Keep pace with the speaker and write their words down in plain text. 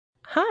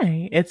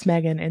Hi, it's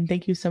Megan, and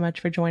thank you so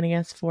much for joining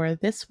us for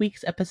this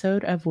week's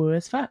episode of Woo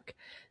as Fuck.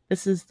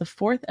 This is the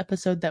fourth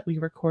episode that we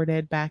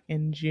recorded back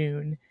in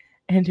June,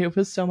 and it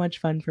was so much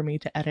fun for me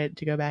to edit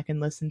to go back and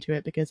listen to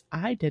it because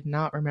I did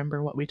not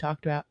remember what we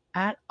talked about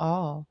at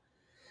all.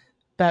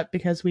 But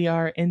because we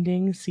are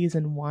ending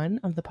season one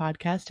of the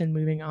podcast and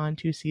moving on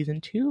to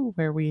season two,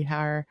 where we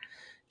are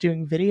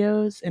doing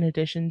videos in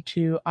addition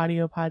to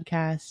audio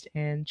podcast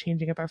and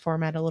changing up our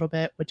format a little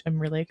bit, which I'm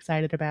really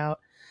excited about.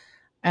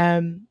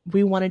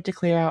 We wanted to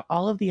clear out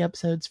all of the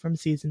episodes from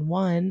season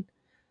one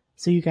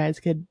so you guys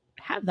could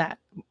have that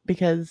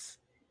because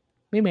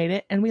we made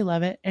it and we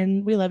love it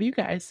and we love you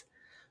guys.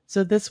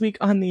 So this week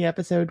on the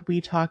episode,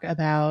 we talk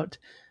about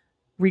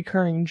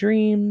recurring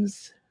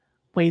dreams,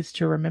 ways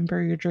to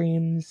remember your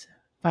dreams,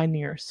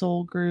 finding your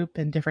soul group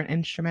and different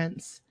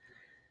instruments,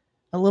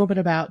 a little bit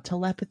about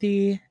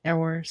telepathy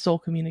or soul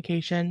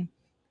communication,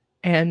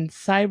 and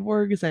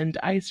cyborgs and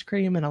ice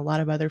cream and a lot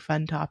of other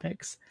fun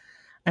topics.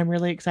 I'm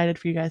really excited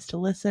for you guys to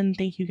listen.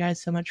 Thank you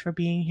guys so much for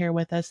being here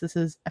with us. This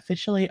is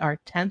officially our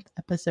 10th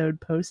episode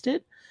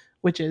posted,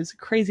 which is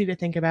crazy to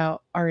think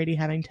about already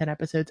having 10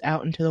 episodes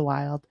out into the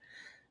wild.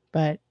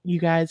 But you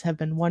guys have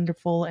been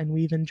wonderful and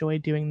we've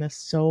enjoyed doing this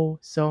so,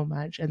 so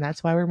much. And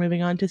that's why we're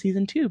moving on to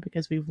season two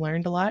because we've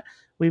learned a lot,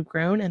 we've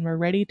grown, and we're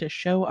ready to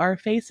show our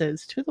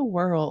faces to the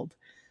world.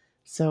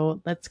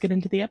 So let's get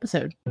into the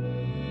episode.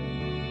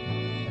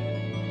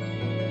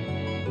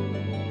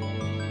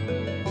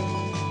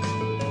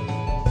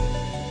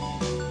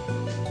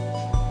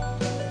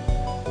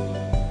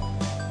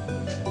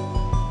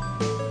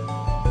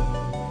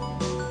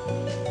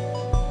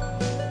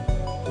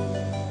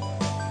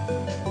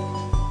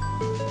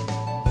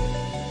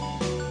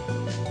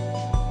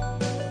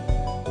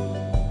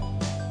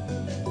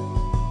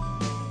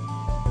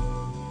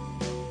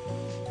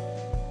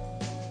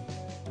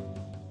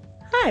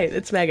 Hi,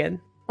 it's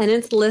Megan. And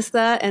it's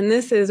Lissa, and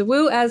this is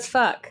Woo as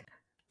Fuck.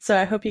 So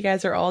I hope you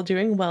guys are all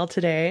doing well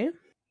today.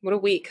 What a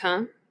week,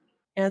 huh?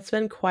 And it's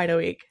been quite a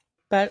week,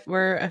 but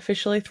we're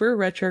officially through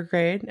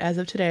retrograde as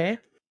of today.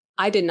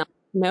 I did not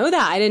know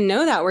that. I didn't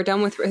know that. We're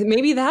done with.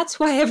 Maybe that's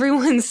why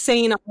everyone's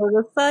saying all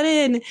of a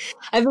sudden.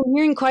 I've been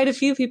hearing quite a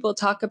few people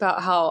talk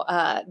about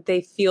how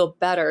they feel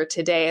better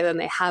today than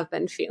they have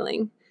been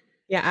feeling.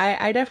 Yeah,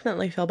 I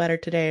definitely feel better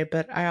today,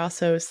 but I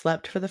also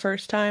slept for the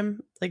first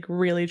time, like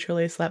really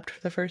truly slept for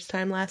the first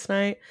time last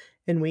night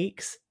in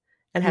weeks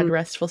and had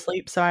restful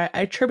sleep. So I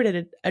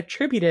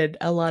attributed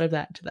a lot of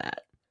that to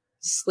that.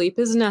 Sleep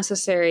is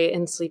necessary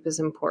and sleep is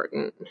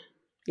important.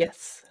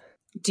 Yes.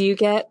 Do you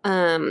get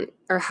or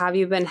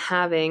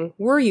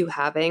were you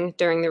having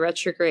during the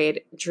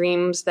retrograde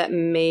dreams that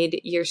made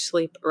your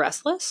sleep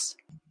restless?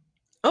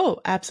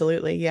 Oh,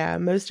 absolutely. Yeah,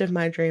 most of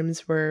my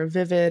dreams were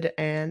vivid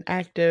and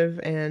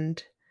active,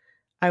 and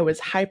I was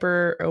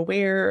hyper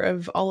aware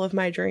of all of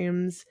my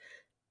dreams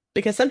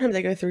because sometimes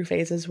I go through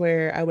phases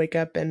where I wake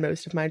up and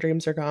most of my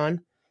dreams are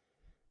gone.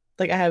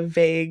 Like I have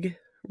vague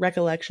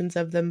recollections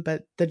of them,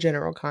 but the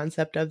general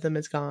concept of them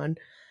is gone.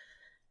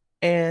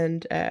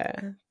 And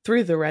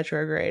through the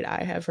retrograde,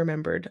 I have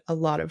remembered a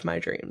lot of my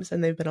dreams,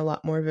 and they've been a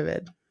lot more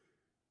vivid.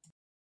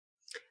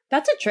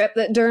 That's a trip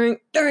that during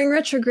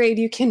retrograde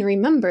you can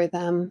remember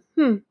them.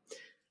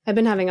 I've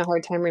been having a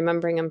hard time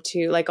remembering them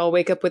too. Like I'll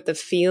wake up with the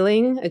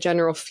feeling, a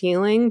general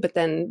feeling, but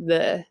then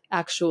the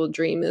actual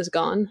dream is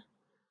gone.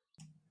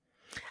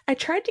 I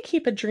tried to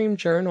keep a dream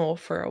journal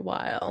for a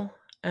while,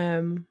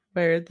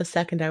 where the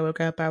second I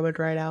woke up, I would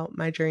write out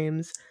my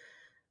dreams,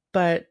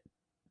 but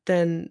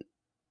then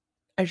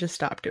I just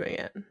stopped doing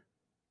it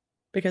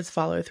because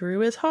follow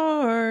through is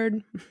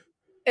hard.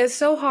 It's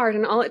so hard,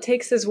 and all it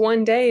takes is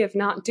one day of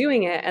not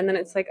doing it, and then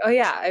it's like, oh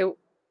yeah,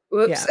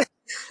 whoops. Yeah.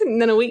 And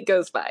then a week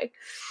goes by.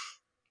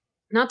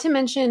 Not to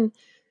mention,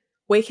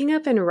 waking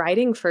up and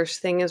writing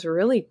first thing is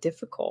really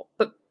difficult.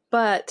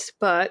 But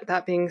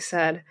that being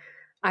said,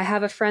 I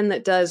have a friend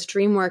that does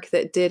dream work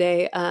that did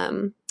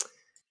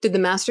the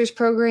master's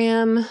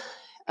program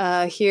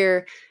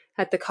here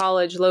at the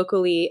college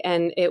locally,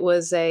 and it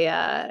was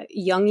a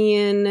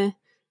Jungian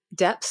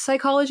depth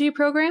psychology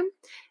program.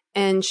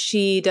 And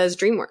she does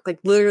dream work, like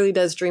literally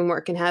does dream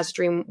work and has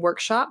dream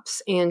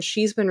workshops. And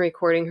she's been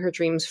recording her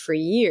dreams for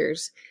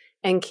years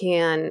and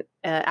can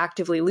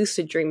actively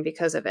lucid dream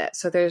because of it.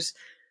 So there's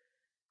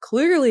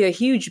clearly a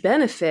huge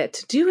benefit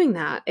to doing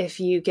that if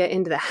you get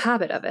into the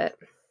habit of it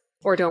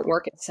or don't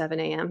work at 7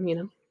 a.m., you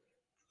know?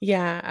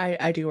 Yeah,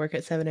 I do work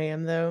at 7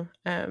 a.m. though.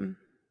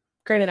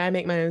 Granted, I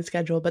make my own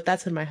schedule, but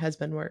that's when my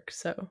husband works.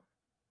 So,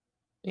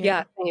 Yeah,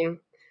 yeah, same.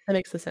 that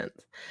makes sense.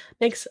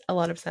 Makes a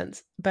lot of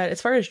sense. But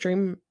as far as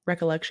dream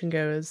recollection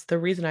goes, the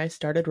reason I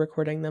started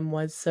recording them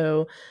was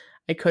so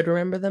I could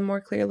remember them more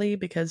clearly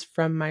because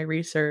from my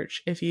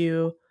research, if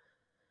you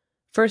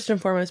first and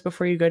foremost,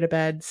 before you go to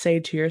bed, say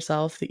to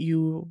yourself that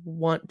you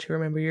want to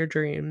remember your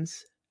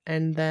dreams.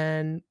 And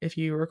then if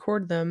you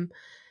record them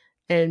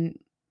and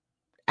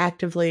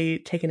actively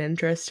take an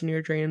interest in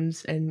your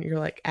dreams and you're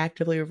like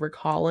actively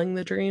recalling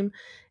the dream,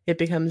 it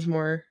becomes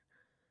more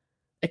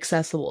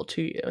accessible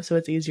to you. So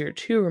it's easier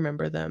to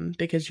remember them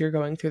because you're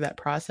going through that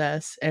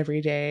process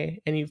every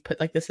day and you've put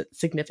like this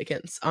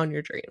significance on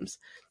your dreams.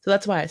 So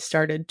that's why I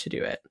started to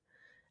do it.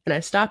 And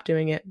I stopped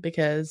doing it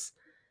because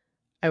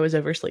I was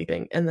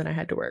oversleeping and then I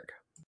had to work.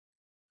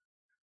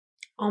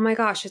 Oh my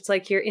gosh, it's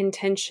like your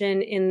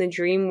intention in the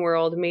dream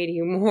world made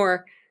you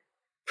more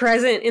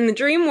present in the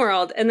dream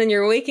world. And then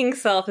your waking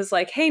self is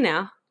like, hey,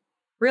 now,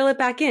 reel it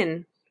back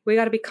in. We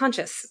got to be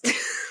conscious.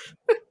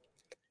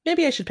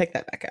 Maybe I should pick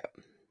that back up.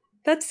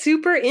 That's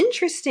super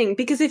interesting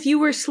because if you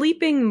were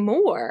sleeping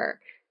more,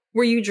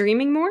 were you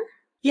dreaming more?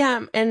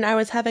 Yeah, and I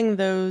was having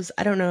those,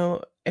 I don't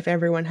know if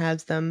everyone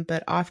has them,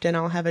 but often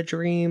I'll have a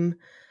dream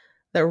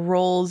that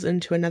rolls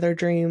into another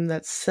dream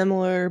that's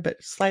similar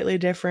but slightly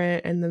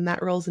different, and then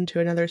that rolls into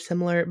another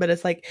similar, but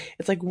it's like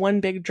one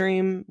big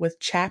dream with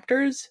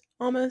chapters,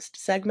 almost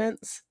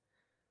segments.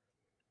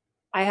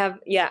 I have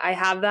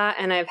that.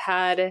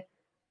 And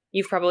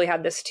you've probably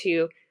had this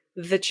too.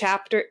 The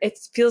chapter, it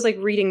feels like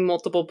reading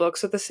multiple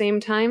books at the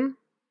same time,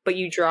 but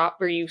you drop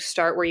or you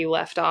start where you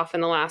left off in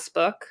the last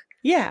book.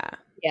 Yeah.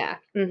 Yeah.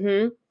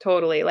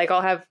 Totally. Like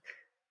I'll have,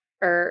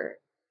 or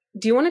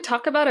do you want to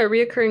talk about our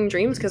reoccurring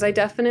dreams? Because I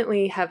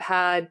definitely have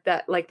had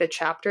that, like the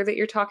chapter that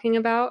you're talking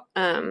about.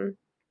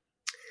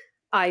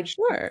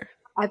 Sure.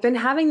 I've been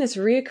having this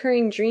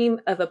reoccurring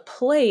dream of a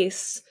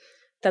place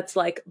that's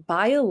like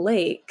by a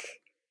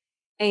lake,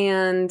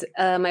 and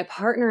my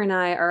partner and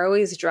I are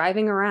always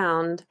driving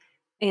around,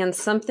 and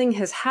something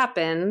has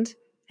happened,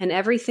 and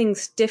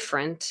everything's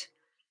different.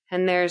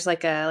 And there's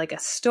like a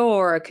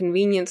store, a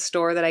convenience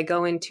store that I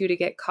go into to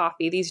get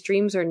coffee. These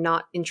dreams are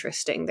not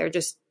interesting. They're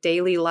just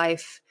daily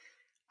life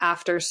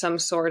after some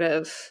sort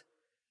of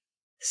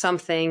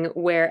something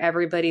where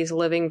everybody's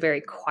living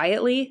very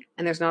quietly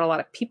and there's not a lot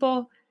of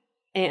people,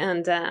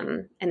 and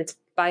it's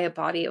by a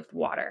body of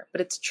water.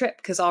 But it's a trip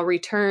because I'll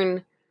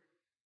return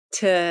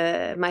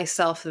to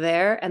myself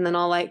there and then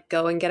I'll like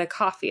go and get a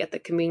coffee at the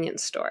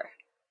convenience store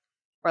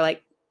or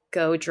like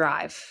go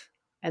drive,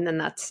 and then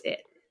that's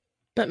it.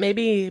 But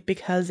maybe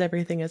because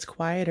everything is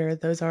quieter,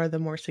 those are the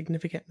more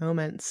significant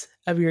moments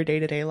of your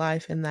day-to-day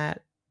life in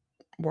that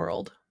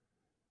world.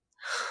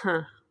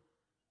 Huh.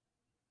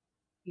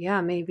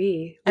 Yeah,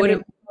 maybe. I mean,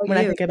 What when about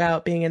I you? think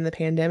about being in the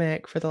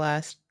pandemic for the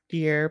last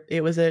year,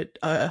 it was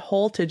a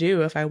whole to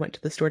do if I went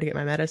to the store to get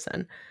my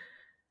medicine.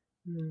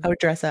 I would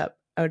dress up,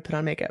 I would put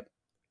on makeup.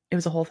 It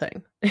was a whole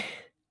thing.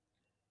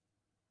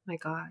 My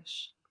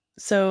gosh.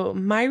 So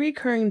my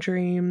recurring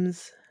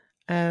dreams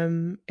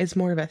is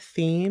more of a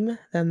theme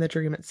than the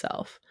dream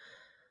itself.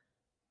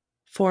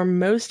 For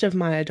most of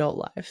my adult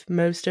life,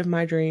 most of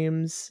my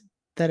dreams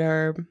that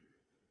are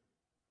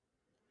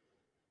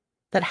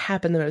that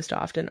happen the most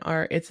often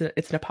are it's an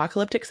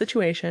apocalyptic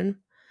situation.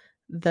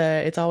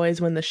 It's always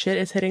when the shit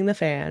is hitting the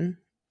fan,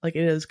 like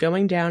it is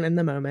going down in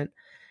the moment,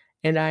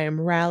 and I am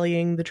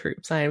rallying the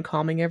troops. I am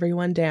calming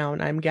everyone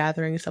down. I'm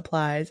gathering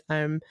supplies.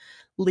 I'm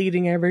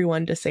leading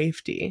everyone to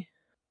safety.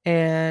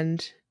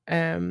 And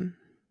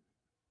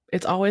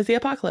it's always the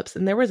apocalypse.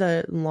 And there was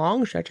a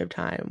long stretch of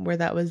time where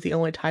that was the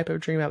only type of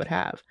dream I would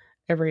have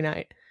every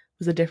night. It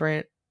was a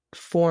different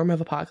form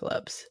of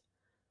apocalypse.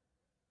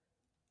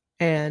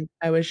 And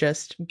I was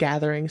just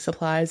gathering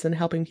supplies and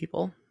helping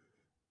people.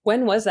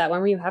 When was that? When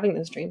were you having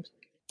those dreams?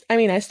 I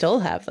mean, I still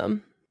have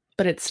them,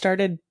 but it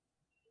started,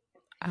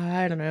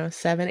 I don't know,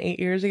 7, 8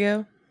 years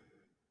ago.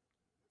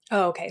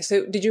 Oh, okay.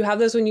 So did you have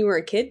those when you were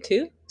a kid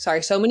too?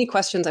 Sorry, so many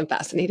questions. I'm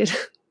fascinated.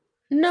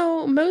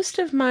 No, most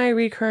of my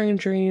recurring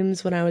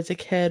dreams when I was a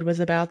kid was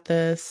about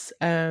this.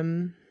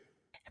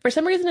 For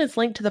some reason, it's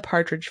linked to the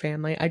Partridge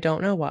Family. I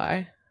don't know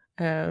why.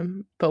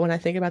 But when I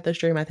think about this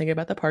dream, I think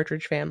about the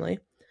Partridge Family.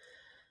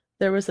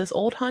 There was this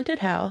old haunted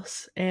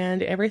house,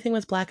 and everything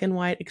was black and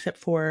white except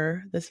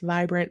for this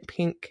vibrant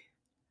pink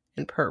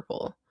and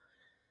purple.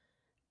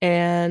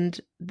 And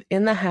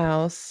in the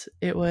house,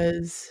 it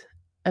was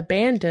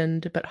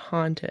abandoned but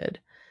haunted.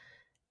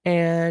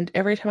 And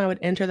every time I would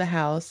enter the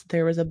house,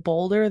 there was a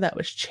boulder that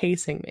was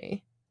chasing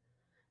me.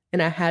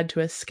 And I had to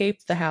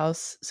escape the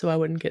house so I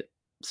wouldn't get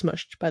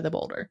smushed by the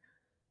boulder.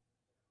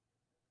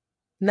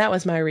 And that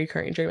was my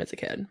recurring dream as a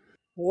kid. And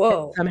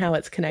Whoa. somehow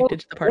it's connected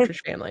to the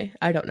Partridge Family.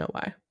 I don't know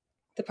why.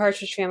 The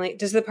Partridge Family.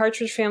 Does the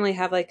Partridge Family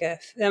have like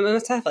it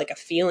must have like a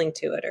feeling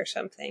to it or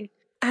something.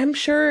 I'm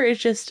sure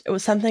it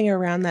was something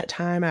around that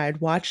time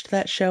I'd watched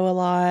that show a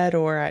lot,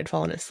 or I'd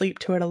fallen asleep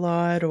to it a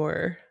lot,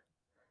 or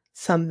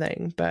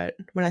something. But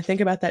when I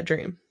think about that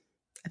dream,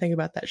 I think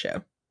about that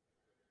show.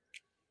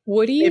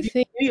 What do you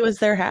think? Maybe it was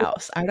their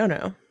house. I don't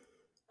know.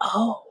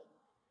 Oh,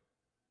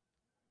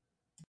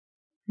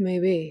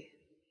 maybe.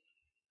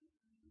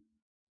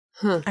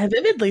 Huh. I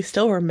vividly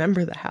still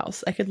remember the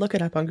house. I could look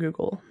it up on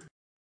Google.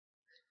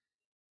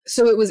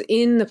 So it was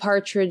in the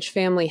Partridge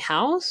Family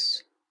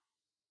house?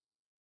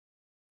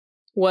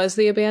 Was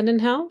the abandoned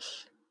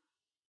house?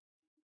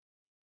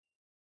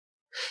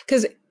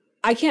 Because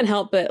I can't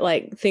help but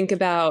like think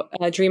about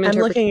dream I'm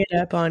interpretation. looking it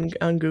up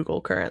on Google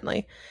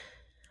currently.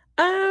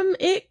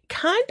 It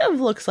kind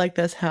of looks like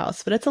this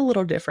house, but it's a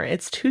little different.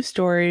 It's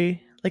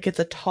 2-story, Like it's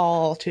a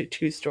tall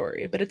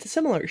two-story, but it's a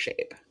similar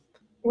shape.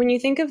 When you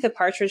think of the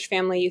Partridge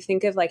Family, you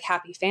think of like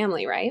Happy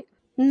Family, right?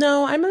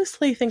 No, I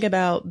mostly think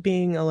about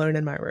being alone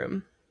in my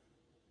room.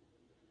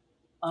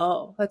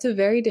 Oh, that's a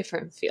very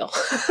different feel.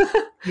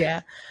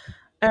 Yeah.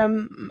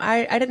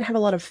 I didn't have a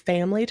lot of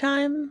family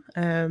time.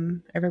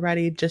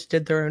 Everybody just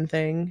did their own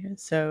thing,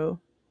 so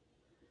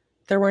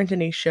there weren't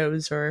any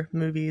shows or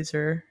movies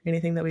or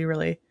anything that we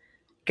really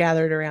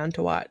gathered around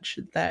to watch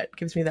that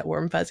gives me that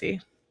warm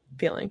fuzzy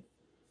feeling.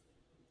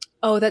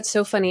 Oh, that's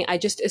so funny. I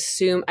just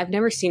assume I've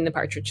never seen the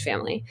Partridge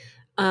Family.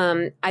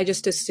 I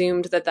just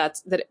assumed that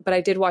that's that, but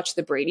I did watch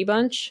the Brady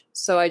Bunch,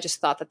 so I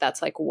just thought that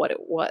that's like what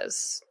it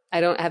was.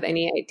 I don't have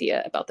any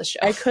idea about the show.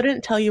 I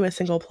couldn't tell you a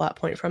single plot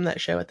point from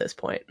that show at this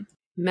point.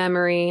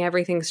 Memory,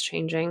 everything's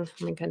changing.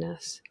 Oh my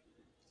goodness.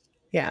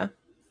 Yeah.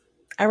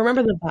 I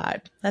remember the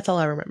vibe. That's all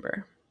I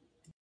remember.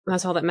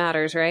 That's all that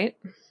matters, right?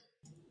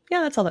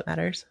 Yeah, that's all that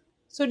matters.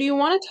 So do you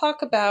want to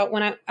talk about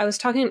when I was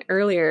talking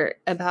earlier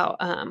about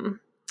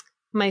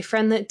my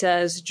friend that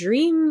does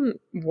dream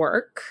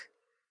work,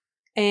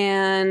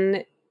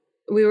 and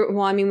we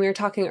were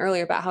talking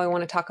earlier about how I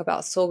want to talk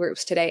about soul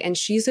groups today, and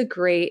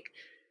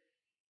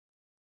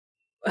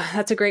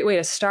that's a great way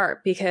to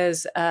start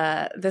because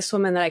this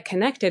woman that I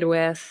connected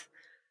with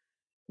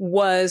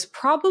was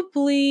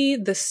probably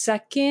the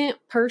second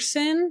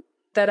person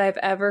that I've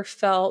ever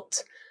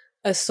felt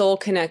a soul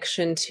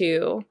connection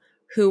to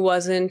who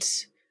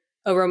wasn't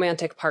a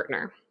romantic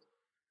partner.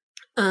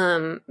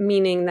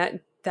 Meaning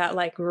that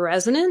like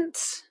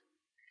resonance.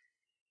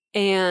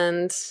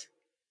 And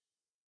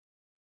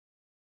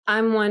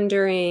I'm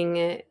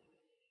wondering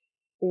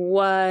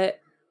what,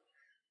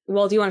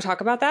 well, do you want to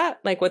talk about that?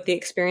 Like what the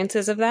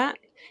experiences of that?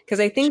 Because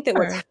I think that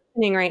what's Sure.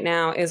 happening right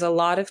now is a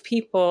lot of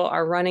people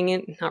are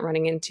not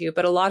running into,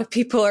 but a lot of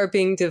people are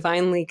being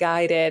divinely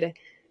guided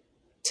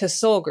to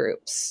soul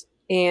groups.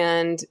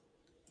 And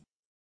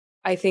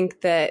I think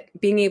that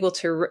being able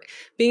to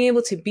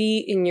be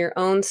in your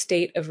own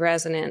state of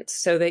resonance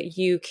so that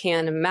you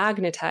can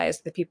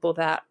magnetize the people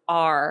that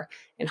are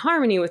in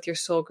harmony with your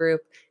soul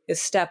group is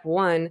step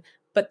one.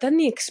 But then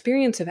the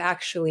experience of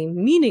actually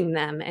meeting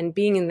them and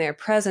being in their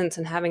presence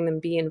and having them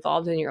be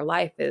involved in your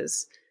life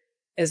is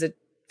a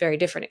very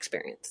different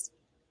experience.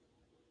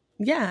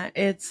 Yeah,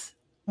 it's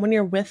when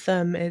you're with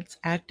them, it's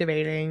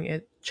activating,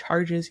 it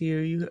charges you.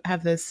 You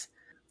have this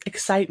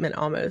excitement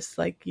almost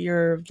like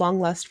you're long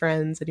lost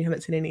friends and you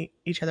haven't seen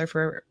each other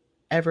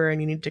forever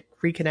and you need to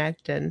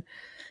reconnect and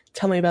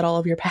tell me about all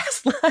of your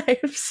past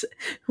lives.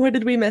 What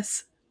did we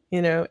miss?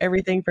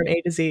 Everything from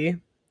A to Z.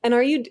 And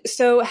are you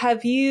so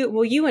have you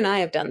well you and I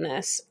have done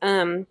this.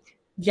 But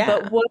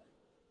Yeah. what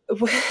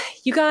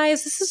you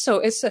guys,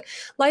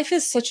 life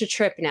is such a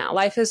trip now.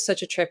 Life is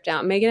such a trip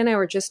now. Megan and I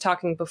were just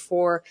talking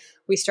before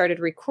we started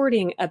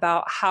recording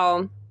about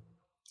how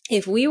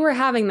if we were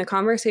having the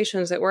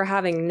conversations that we're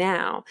having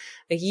now,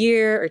 a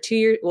year or 2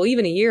 years, well,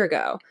 even a year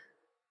ago,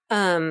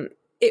 um,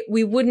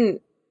 we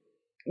wouldn't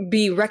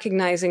be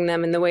recognizing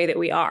them in the way that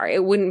we are.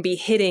 It wouldn't be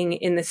hitting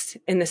in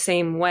the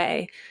same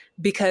way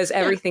because Yeah.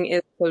 everything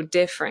is so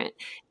different.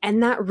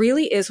 And that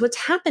really is what's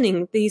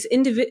happening. These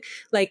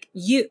I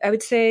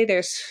would say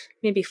there's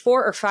maybe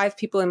 4 or 5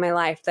 people in my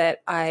life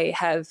that I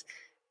have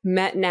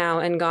met now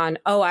and gone,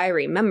 oh, I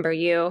remember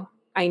you.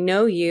 I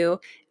know you.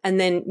 And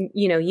then,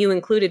 you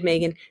included,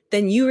 Megan,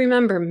 then you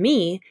remember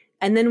me.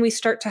 And then we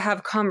start to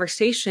have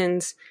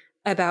conversations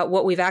about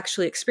what we've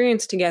actually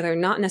experienced together,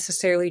 not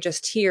necessarily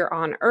just here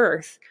on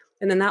Earth.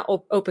 And then that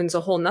opens a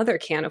whole nother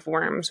can of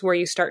worms where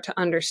you start to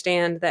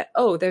understand that,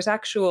 oh, there's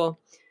actual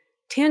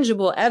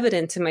tangible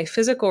evidence in my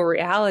physical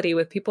reality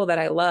with people that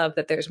I love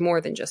that there's more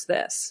than just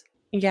this.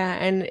 Yeah,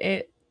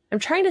 and I'm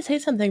trying to say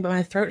something, but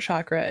my throat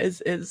chakra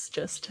is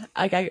just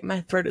like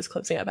my throat is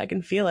closing up. I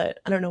can feel it.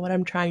 I don't know what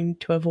I'm trying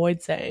to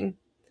avoid saying.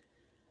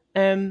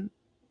 Um,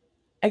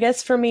 I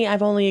guess for me,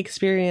 I've only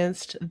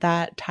experienced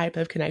that type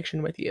of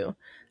connection with you.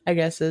 I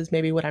guess is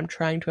maybe what I'm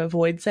trying to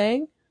avoid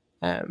saying.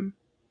 Um,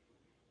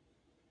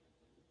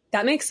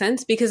 That makes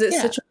sense because it's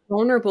yeah, such a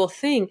vulnerable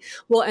thing.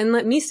 Well, and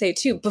let me say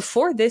too,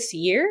 before this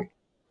year,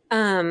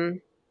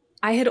 um,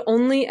 I had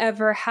only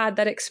ever had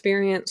that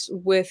experience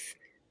with,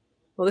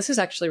 well, this is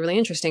actually really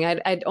interesting.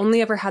 I'd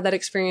only ever had that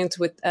experience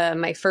with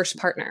my first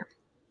partner,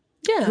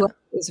 who I yeah,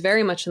 was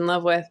very much in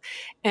love with.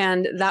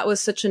 And that was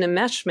such an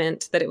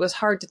enmeshment that it was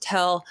hard to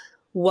tell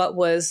what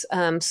was,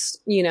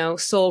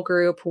 soul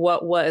group,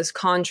 what was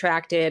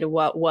contracted,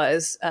 what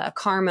was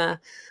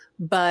karma.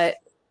 But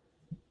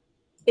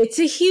it's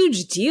a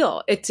huge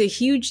deal. It's a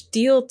huge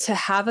deal to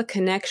have a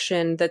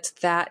connection that's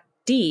that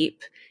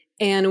deep.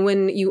 And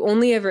when you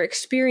only ever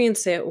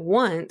experience it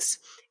once,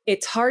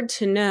 it's hard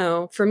to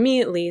know, for me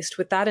at least,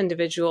 with that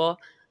individual,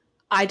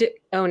 I did.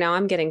 Oh, now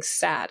I'm getting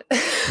sad.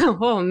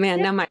 Oh man,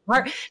 yeah.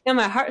 now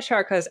my heart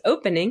chakra is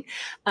opening.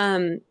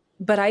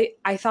 But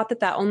I thought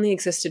that only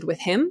existed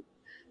with him.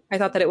 I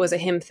thought that it was a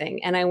him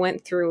thing, and I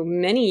went through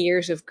many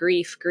years of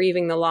grief,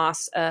 grieving the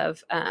loss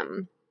of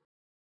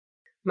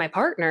my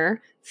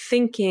partner,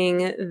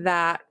 thinking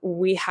that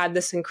we had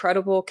this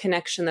incredible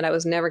connection that I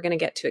was never going to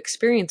get to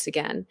experience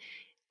again.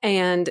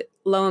 And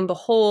lo and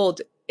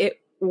behold,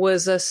 it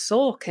was a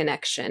soul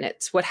connection.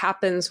 It's what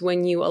happens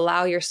when you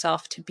allow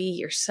yourself to be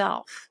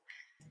yourself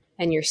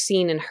and you're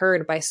seen and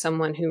heard by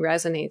someone who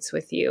resonates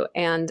with you.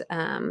 And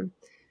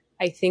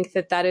I think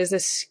that that is a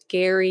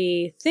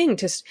scary thing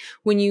to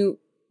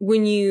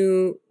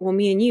well,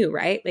 me and you,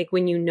 right? Like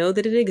when you know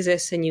that it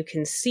exists and you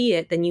can see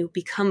it, then you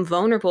become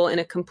vulnerable in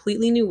a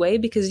completely new way,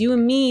 because you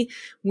and me,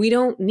 we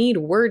don't need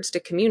words to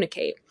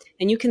communicate.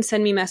 And you can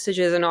send me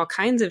messages in all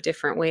kinds of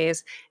different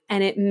ways.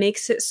 And it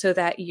makes it so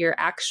that your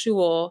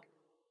actual,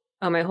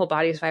 oh, my whole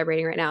body is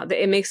vibrating right now.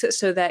 It makes it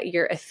so that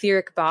your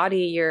etheric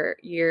body,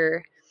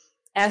 your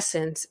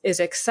essence is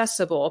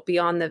accessible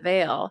beyond the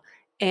veil.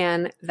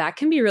 And that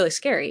can be really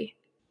scary.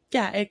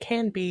 Yeah, it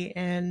can be.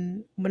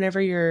 And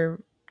whenever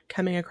you're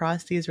coming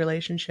across these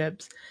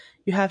relationships,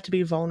 you have to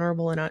be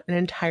vulnerable in an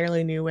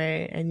entirely new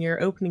way, and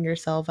you're opening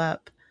yourself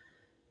up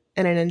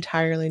in an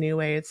entirely new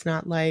way. It's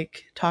not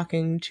like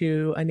talking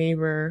to a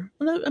neighbor.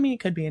 Well, I mean, it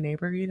could be a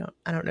neighbor.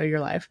 I don't know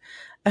your life.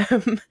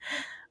 Um,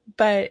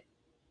 but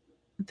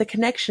the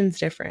connection's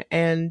different.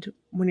 And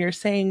when you're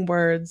saying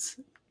words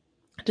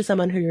to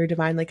someone who you're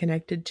divinely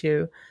connected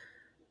to,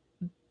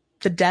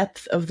 the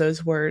depth of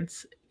those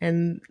words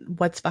and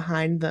what's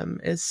behind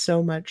them is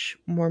so much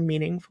more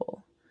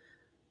meaningful.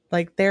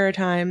 Like there are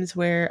times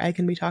where I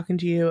can be talking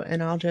to you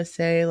and I'll just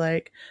say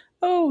like,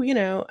 "Oh,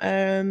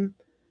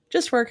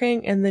 just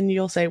working," and then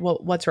you'll say, "Well,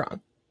 what's wrong?"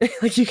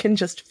 Like you can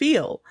just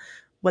feel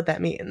what that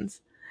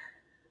means.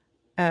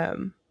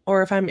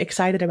 Or if I'm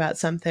excited about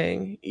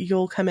something,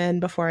 you'll come in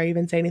before I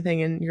even say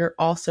anything and you're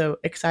also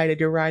excited.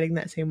 You're riding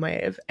that same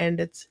wave, and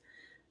it's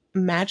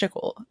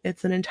magical.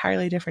 It's an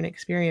entirely different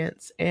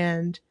experience,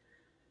 and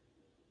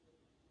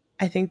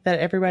I think that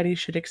everybody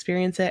should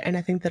experience it. And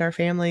I think that our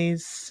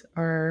families,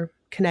 our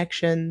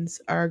connections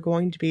are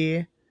going to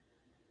be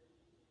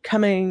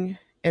coming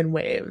in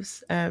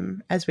waves,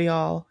 as we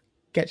all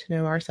get to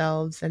know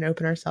ourselves and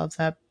open ourselves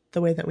up the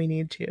way that we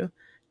need to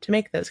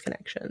make those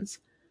connections.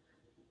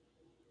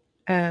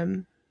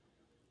 Um,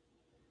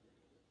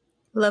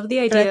 Love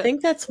the but I idea.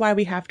 think that's why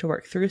we have to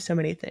work through so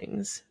many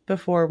things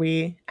before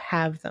we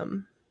have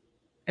them,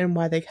 and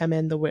why they come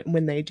in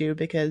when they do,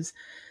 because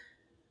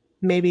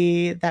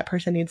maybe that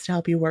person needs to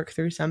help you work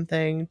through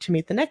something to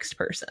meet the next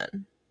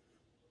person.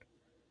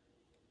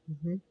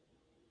 Mm-hmm.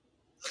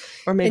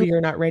 Or maybe And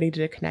you're not ready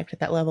to connect at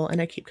that level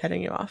and I keep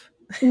cutting you off.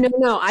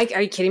 no,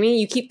 are you kidding me?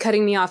 You keep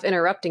cutting me off.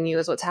 Interrupting you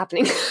is what's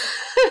happening.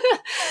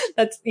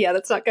 That's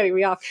not cutting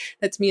me off.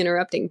 That's me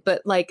interrupting.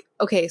 But like,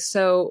 okay,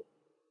 so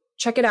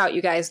check it out,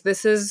 you guys.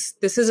 This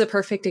is a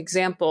perfect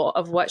example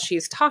of what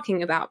she's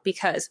talking about,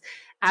 because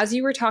as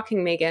you were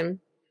talking, Megan,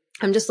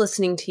 I'm just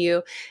listening to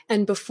you,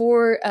 and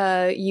before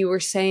you were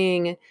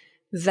saying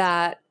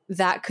that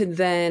could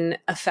then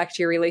affect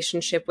your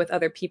relationship with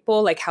other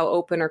people, like how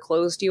open or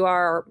closed you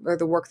are, or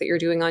the work that you're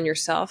doing on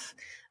yourself.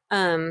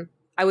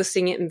 I was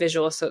seeing it in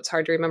visual, so it's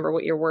hard to remember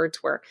what your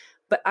words were.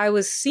 But I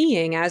was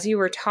seeing, as you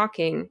were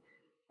talking,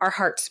 our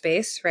heart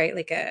space, right?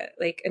 Like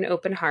an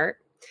open heart.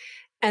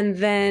 And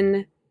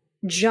then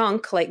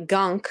junk, like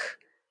gunk,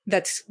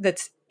 that's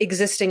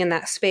existing in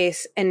that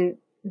space, and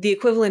the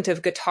equivalent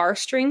of guitar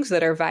strings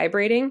that are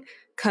vibrating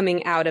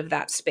coming out of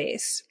that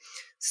space.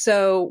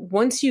 So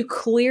once you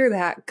clear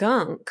that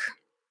gunk,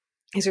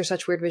 these are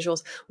such weird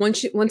visuals.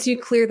 Once you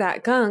clear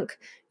that gunk,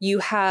 you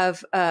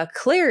have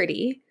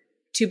clarity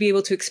to be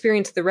able to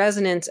experience the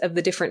resonance of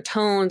the different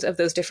tones of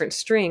those different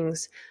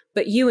strings.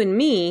 But you and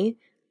me,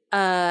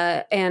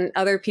 and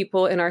other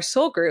people in our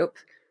soul group,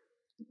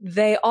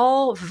 they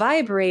all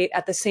vibrate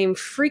at the same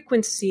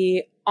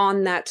frequency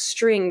on that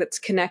string that's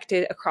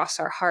connected across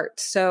our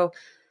hearts. So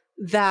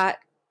that,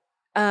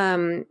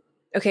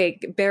 okay,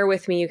 bear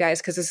with me, you guys,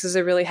 because this is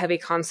a really heavy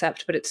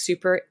concept, but it's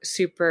super,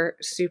 super,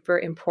 super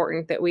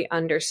important that we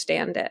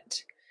understand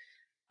it.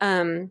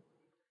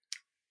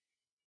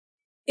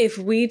 If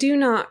we do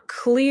not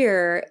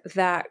clear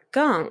that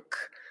gunk,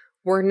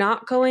 we're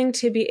not going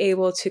to be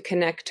able to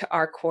connect to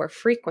our core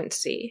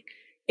frequency.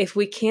 If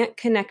we can't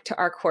connect to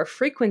our core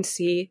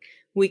frequency,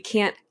 we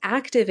can't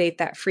activate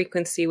that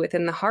frequency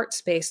within the heart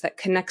space that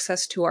connects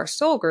us to our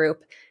soul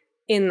group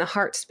in the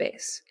heart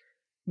space.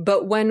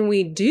 But when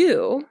we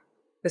do,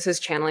 this is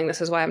channeling,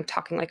 this is why I'm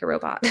talking like a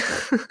robot.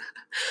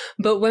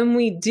 But when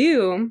we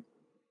do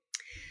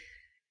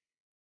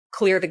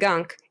clear the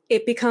gunk,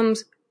 it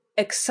becomes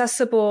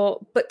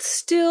accessible, but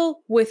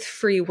still with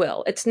free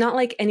will. It's not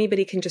like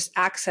anybody can just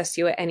access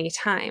you at any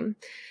time.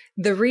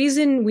 The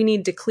reason we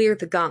need to clear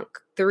the gunk,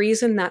 the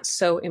reason that's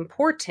so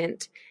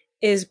important,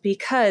 is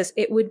because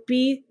it would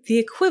be the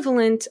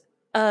equivalent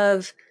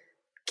of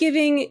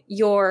giving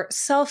your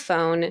cell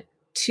phone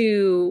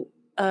to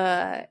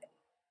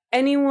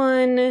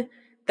anyone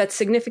that's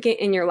significant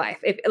in your life.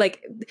 If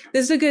like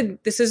this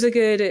is a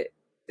good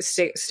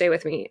stay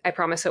with me. I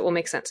promise it will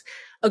make sense.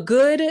 A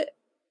good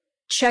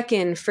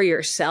check-in for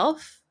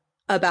yourself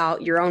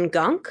about your own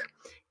gunk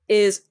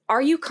is,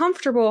 are you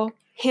comfortable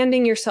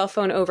handing your cell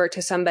phone over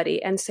to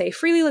somebody and say,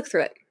 freely look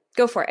through it.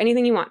 Go for it.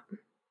 Anything you want.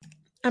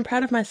 I'm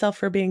proud of myself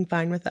for being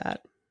fine with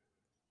that.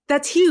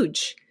 That's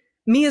huge.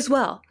 Me as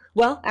well.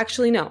 Well,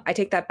 actually, no, I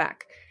take that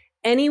back.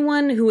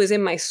 Anyone who is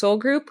in my soul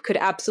group could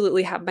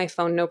absolutely have my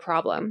phone, no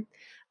problem.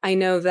 I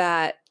know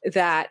that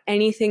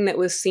anything that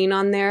was seen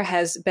on there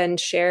has been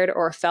shared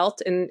or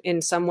felt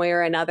in some way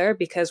or another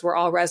because we're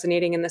all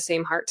resonating in the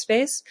same heart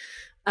space.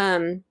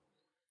 Um,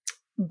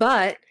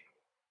 but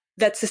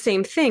that's the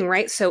same thing,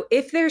 right? So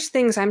if there's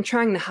things I'm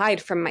trying to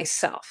hide from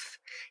myself,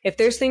 if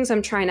there's things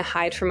I'm trying to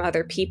hide from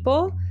other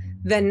people,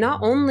 then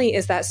not only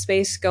is that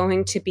space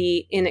going to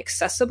be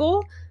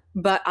inaccessible,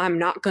 but I'm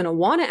not going to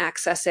want to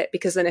access it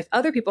because then if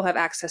other people have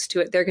access to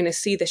it, they're going to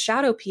see the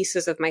shadow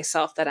pieces of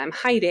myself that I'm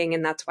hiding.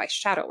 And that's why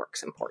shadow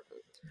work's important.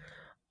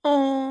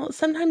 Oh,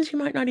 sometimes you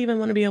might not even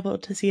want to be able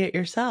to see it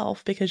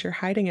yourself because you're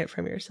hiding it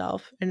from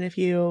yourself. And if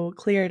you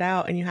clear it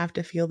out and you have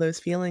to feel those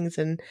feelings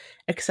and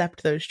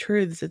accept those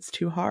truths, it's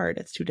too hard.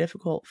 It's too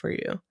difficult for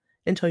you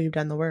until you've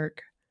done the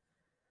work.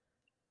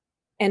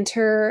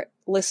 Enter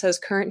Lissa's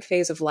current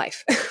phase of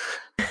life.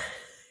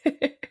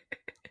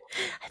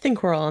 I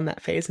think we're all in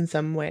that phase in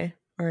some way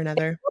or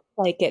another.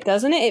 Like it,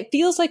 doesn't it? It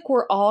feels like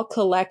we're all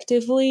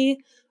collectively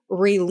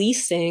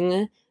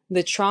releasing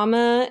the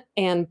trauma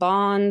and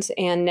bonds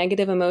and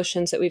negative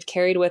emotions that we've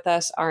carried with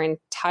us our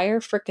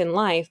entire freaking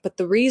life. But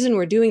the reason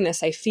we're doing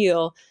this, I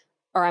feel,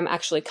 or I'm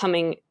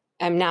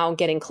now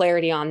getting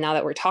clarity on now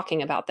that we're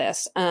talking about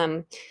this,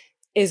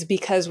 is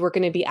because we're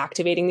going to be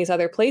activating these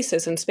other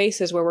places and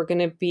spaces where we're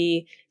going to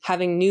be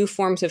having new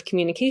forms of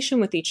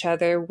communication with each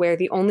other, where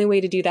the only way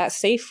to do that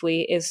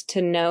safely is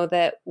to know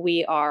that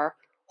we are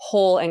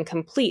whole and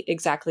complete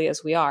exactly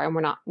as we are, and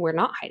we're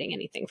not hiding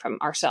anything from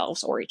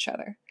ourselves or each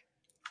other.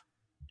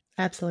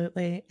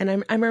 Absolutely.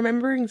 And I'm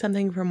remembering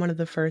something from one of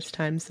the first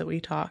times that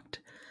we talked.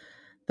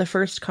 The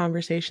first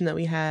conversation that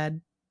we had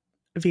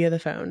via the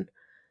phone.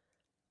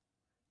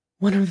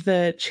 One of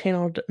the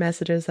channeled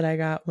messages that I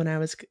got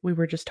when we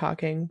were just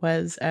talking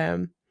was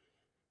that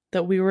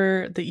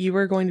you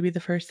were going to be the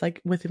first,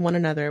 like with one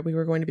another, we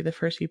were going to be the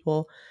first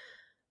people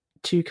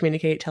to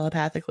communicate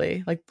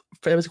telepathically. Like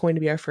it was going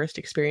to be our first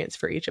experience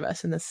for each of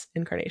us in this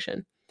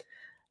incarnation.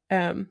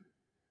 Um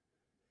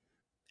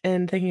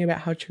and thinking about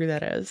how true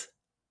that is.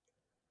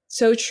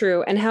 So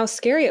true. And how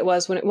scary it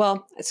was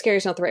well, scary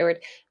is not the right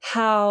word.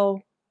 How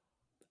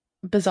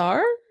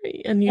Bizarre,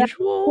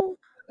 unusual.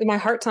 my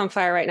heart's on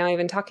fire right now,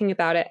 even talking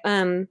about it.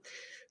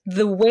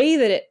 The way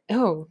that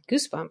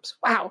goosebumps.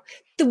 Wow.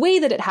 The way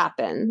that it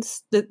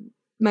happens,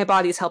 my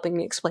body's helping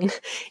me explain.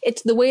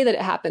 It's the way that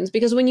it happens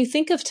because when you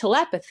think of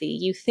telepathy,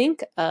 you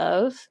think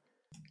of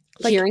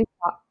Like hearing.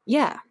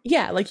 Yeah.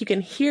 yeah, like you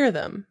can hear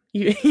them.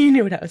 You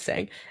knew what I was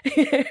saying.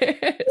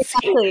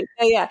 Exactly.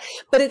 Yeah.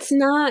 But it's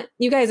not,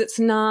 you guys, it's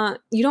not,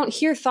 you don't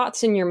hear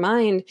thoughts in your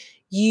mind.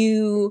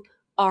 You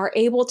are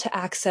able to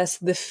access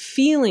the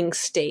feeling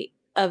state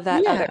of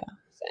that other Yeah.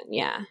 person.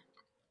 Yeah.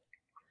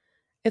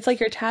 It's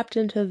like you're tapped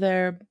into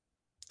their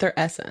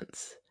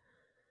essence.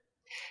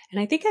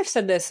 And I think I've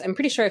said this, I'm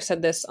pretty sure I've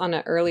said this on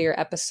an earlier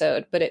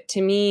episode, but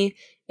to me,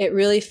 it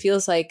really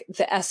feels like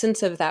the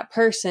essence of that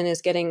person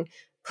is getting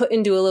put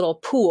into a little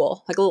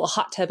pool, like a little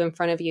hot tub in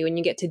front of you, and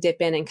you get to dip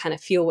in and kind of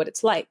feel what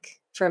it's like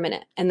for a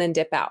minute and then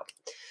dip out.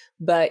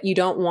 But you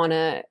don't want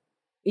to,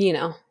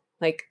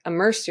 like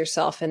immerse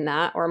yourself in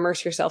that or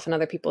immerse yourself in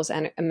other people's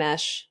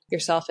mesh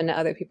yourself into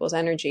other people's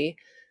energy.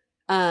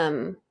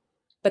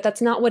 But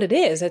that's not what it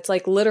is. It's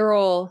like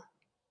literal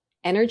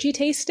energy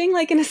tasting,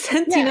 like in a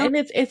sense, Yeah, and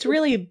it's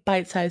really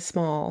bite-sized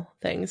small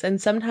things. And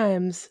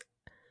sometimes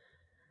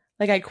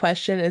like I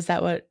question, is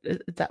that what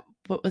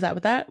was that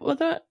what that what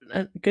that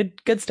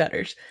good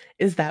stutters.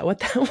 Is that what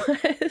that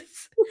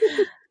was?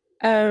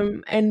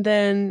 And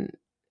then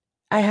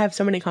I have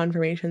so many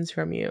confirmations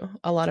from you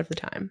a lot of the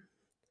time.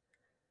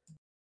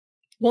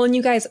 Well, and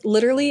you guys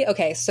literally,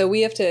 okay, so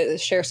we have to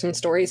share some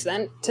stories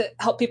then to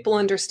help people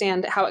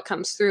understand how it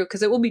comes through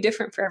because it will be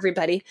different for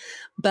everybody.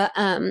 But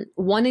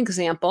one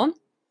example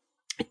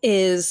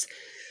is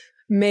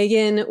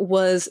Megan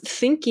was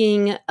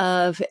thinking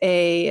of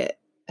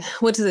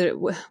what is it?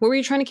 What were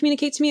you trying to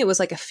communicate to me? It was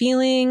like a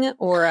feeling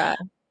or a.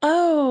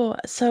 Oh,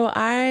 so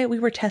we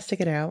were testing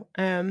it out.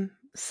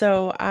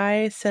 So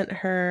I sent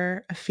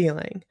her a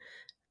feeling.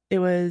 It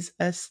was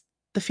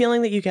the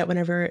feeling that you get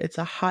whenever it's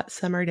a hot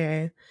summer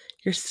day.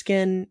 Your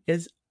skin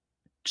is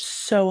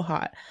so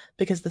hot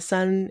because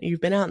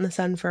you've been out in the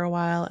sun for a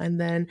while, and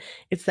then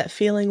it's that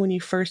feeling when you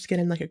first get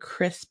in like a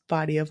crisp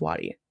body of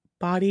water.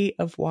 Body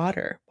of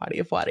water. Body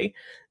of water.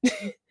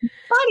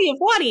 Body of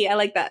water. I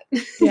like that.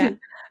 Yeah.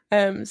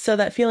 So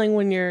that feeling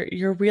when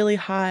you're really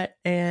hot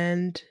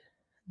and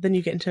then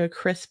you get into a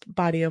crisp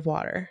body of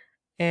water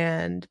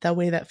and the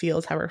way that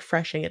feels, how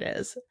refreshing it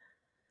is.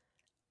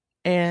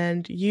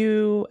 And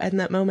you, in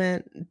that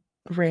moment,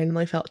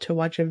 randomly felt to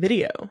watch a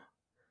video.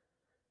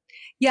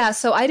 Yeah.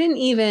 So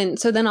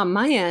then on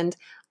my end,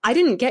 I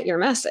didn't get your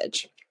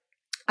message.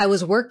 I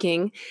was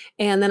working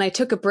and then I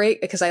took a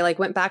break because I like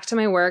went back to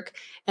my work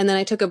and then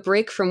I took a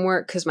break from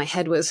work because my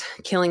head was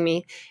killing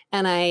me.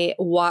 And I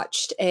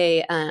watched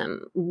a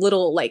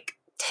little like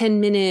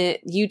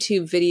 10-minute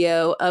YouTube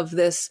video of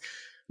this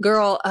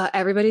Girl,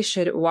 everybody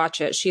should watch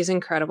it. She's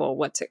incredible.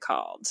 What's it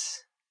called?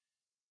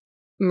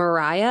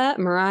 Mariah.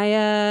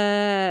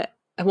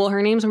 Well,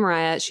 her name's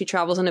Mariah. She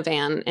travels in a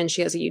van and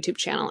she has a YouTube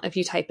channel. If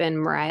you type in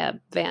Mariah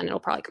van, it'll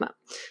probably come up.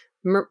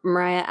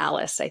 Mariah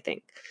Alice, I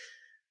think.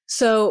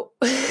 So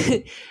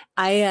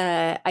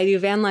I do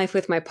van life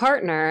with my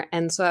partner.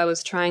 And so I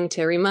was trying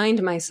to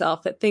remind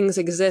myself that things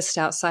exist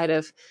outside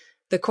of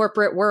the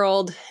corporate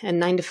world and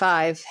 9 to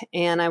 5.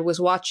 And I was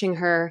watching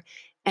her,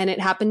 and it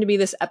happened to be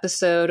this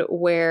episode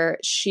where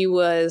she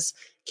was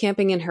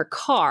camping in her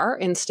car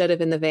instead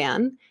of in the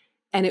van.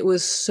 And it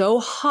was so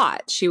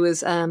hot. She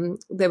was,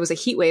 there was a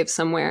heat wave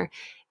somewhere,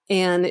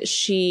 and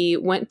she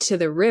went to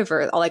the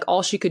river. Like,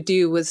 all she could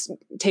do was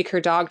take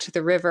her dog to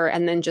the river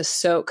and then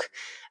just soak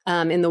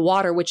in the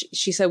water, which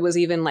she said was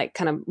even like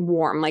kind of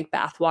warm, like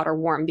bath water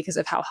warm, because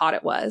of how hot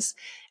it was.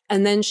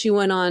 And then she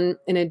went on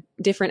in a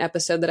different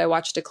episode that I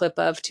watched a clip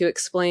of to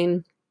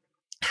explain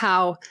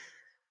how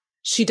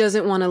she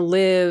doesn't want to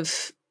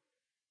live.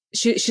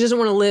 She doesn't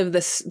want to live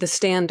the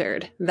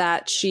standard,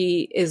 that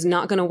she is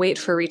not going to wait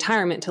for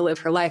retirement to live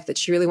her life, that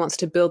she really wants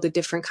to build a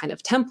different kind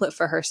of template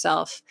for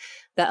herself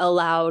that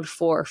allowed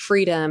for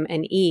freedom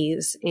and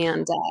ease.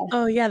 And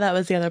oh yeah, that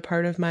was the other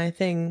part of my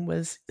thing,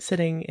 was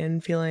sitting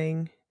and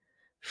feeling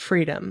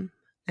freedom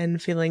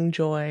and feeling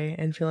joy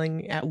and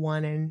feeling at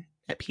one and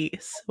at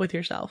peace with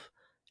yourself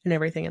and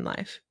everything in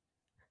life.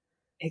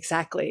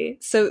 Exactly.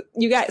 So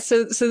you guys,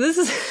 so this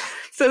is,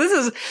 so this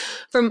is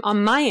from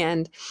on my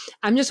end.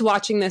 I'm just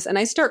watching this and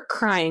I start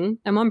crying.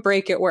 I'm on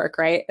break at work,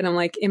 right? And I'm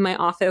like in my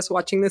office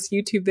watching this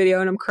YouTube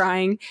video and I'm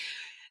crying.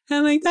 And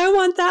I'm like, I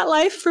want that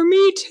life for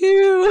me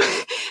too.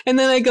 And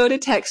then I go to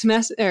text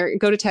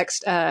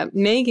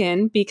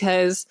Megan,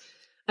 because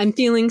I'm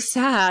feeling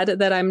sad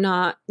that I'm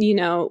not,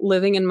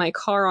 living in my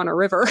car on a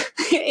river.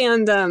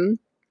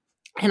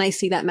 And I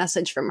see that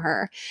message from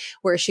her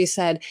where she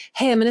said,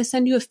 hey, I'm going to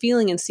send you a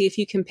feeling and see if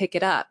you can pick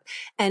it up.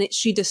 And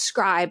she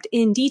described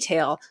in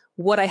detail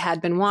what I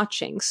had been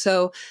watching.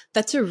 So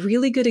that's a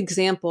really good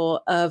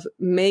example of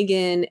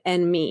Megan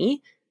and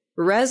me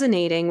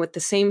resonating with the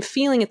same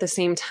feeling at the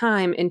same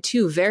time in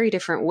two very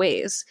different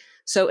ways.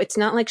 So it's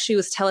not like she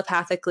was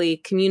telepathically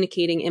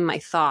communicating in my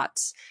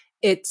thoughts.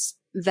 It's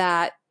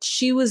that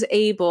she was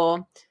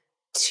able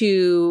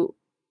to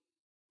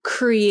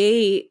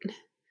create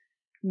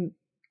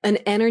an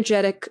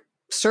energetic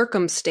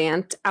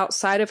circumstance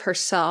outside of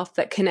herself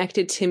that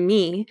connected to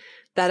me,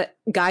 that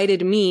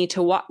guided me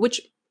to what,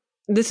 which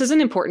this is an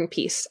important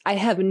piece. I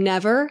have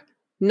never,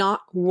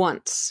 not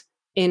once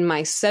in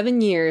my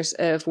 7 years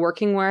of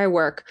working where I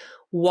work,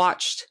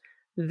 watched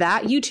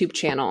that YouTube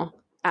channel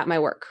at my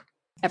work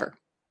ever.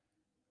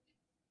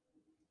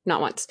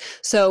 Not once.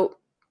 So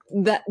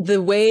that the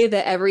way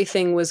that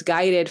everything was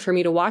guided for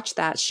me to watch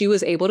that, she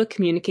was able to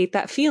communicate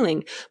that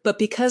feeling. But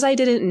because I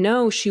didn't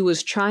know she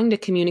was trying to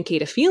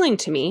communicate a feeling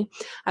to me,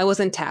 I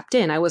wasn't tapped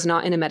in. I was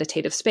not in a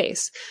meditative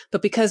space.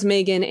 But because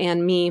Megan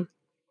and me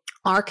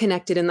are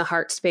connected in the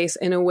heart space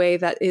in a way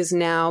that is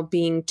now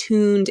being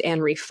tuned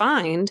and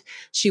refined,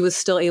 she was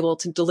still able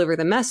to deliver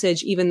the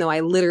message, even though I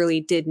literally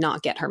did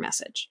not get her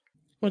message.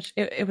 Which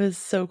it was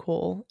so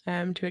cool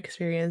to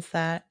experience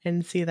that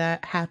and see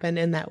that happen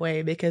in that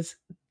way, because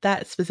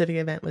that specific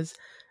event was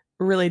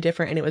really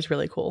different and it was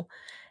really cool.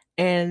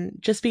 And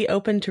just be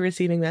open to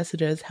receiving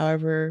messages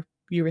however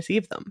you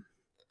receive them.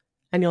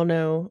 And you'll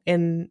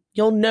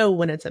know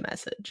when it's a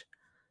message.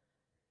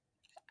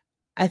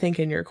 I think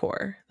in your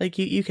core, like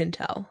you can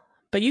tell,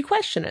 but you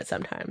question it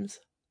sometimes.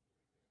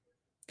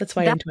 That's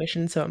why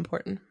intuition is so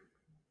important.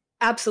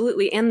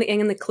 Absolutely. And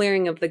the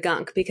clearing of the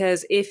gunk,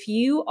 because if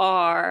you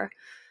are,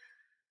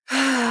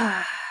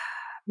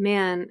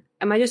 man,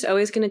 am I just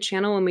always going to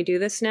channel when we do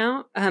this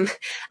now? I'm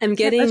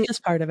getting, that's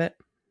just part of it.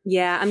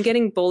 Yeah, I'm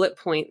getting bullet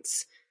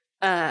points.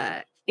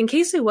 In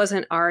case it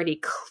wasn't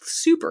already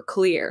super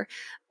clear,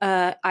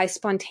 I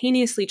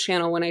spontaneously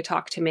channel when I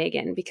talk to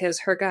Megan, because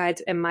her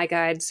guides and my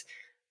guides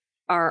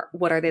are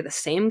they the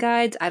same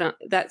guides?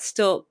 That's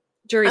still,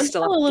 jury's I'm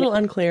still still a little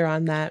unclear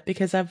on that,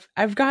 because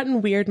I've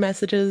gotten weird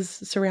messages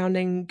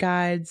surrounding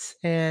guides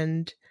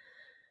and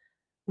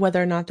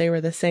whether or not they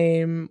were the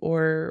same,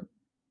 or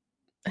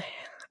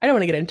I don't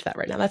want to get into that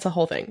right now. That's a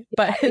whole thing,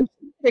 but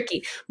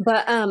tricky.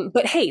 But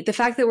hey, the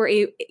fact that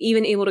we're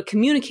even able to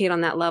communicate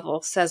on that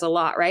level says a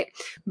lot, right?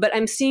 But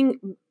I'm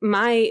seeing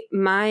my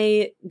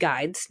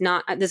guides.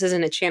 Not, this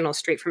isn't a channel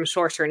straight from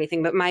source or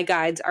anything, but my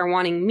guides are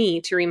wanting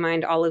me to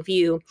remind all of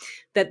you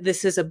that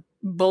this is a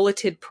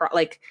bulleted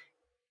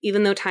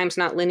even though time's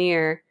not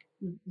linear,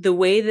 the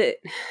way that,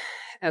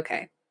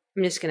 okay,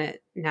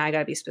 now I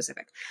gotta be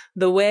specific.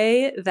 The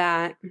way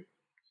that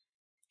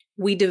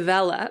we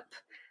develop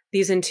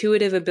these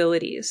intuitive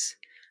abilities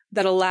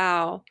that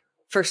allow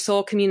for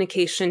soul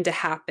communication to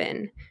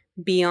happen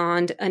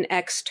beyond an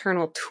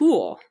external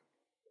tool,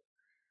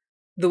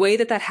 the way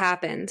that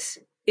happens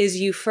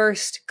is you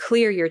first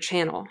clear your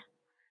channel.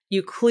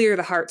 You clear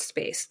the heart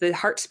space. The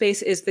heart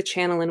space is the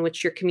channel in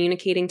which you're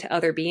communicating to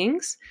other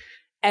beings.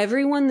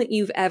 Everyone that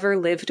you've ever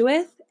lived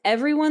with,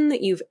 anyone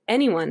that you've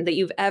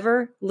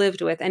ever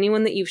lived with,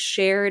 anyone that you've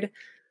shared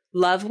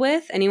love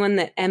with, anyone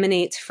that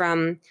emanates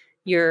from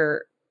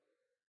your,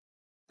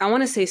 I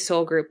want to say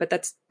soul group, but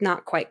that's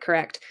not quite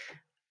correct.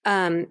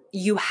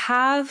 You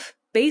have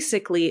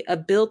basically a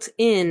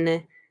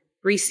built-in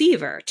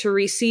receiver to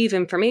receive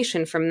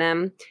information from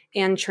them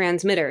and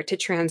transmitter to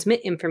transmit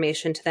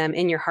information to them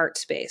in your heart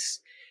space.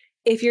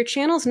 If your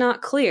channel's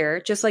not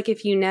clear, just like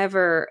if you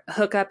never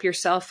hook up your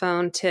cell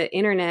phone to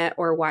internet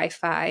or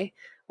Wi-Fi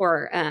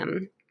or,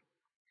 oh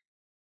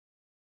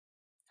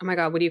my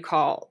God, what do you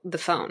call the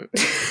phone?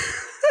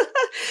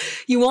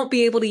 You won't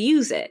be able to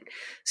use it.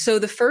 So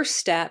the first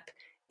step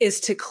is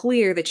to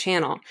clear the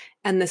channel.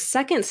 And the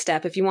second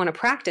step, if you want to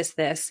practice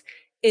this,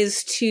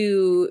 is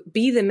to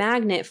be the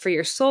magnet for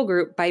your soul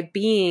group by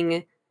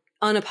being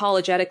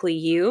unapologetically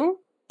you.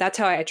 That's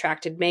how I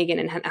attracted Megan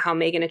and how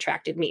Megan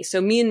attracted me.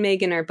 So me and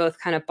Megan are both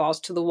kind of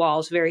balls to the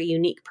walls, very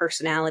unique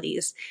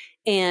personalities.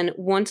 And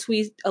once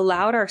we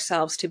allowed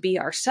ourselves to be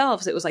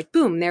ourselves, it was like,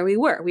 boom, there we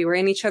were. We were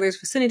in each other's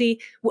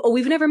vicinity.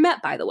 We've never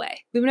met, by the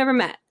way. We've never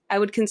met. I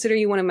would consider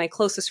you one of my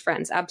closest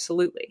friends.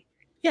 Absolutely.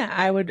 Yeah,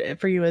 I would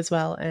for you as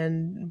well.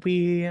 And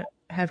we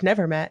have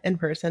never met in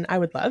person. I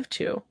would love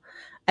to.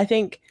 I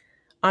think,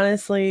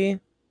 honestly,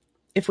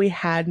 if we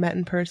had met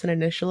in person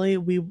initially,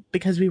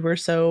 because we were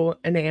so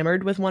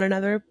enamored with one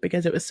another,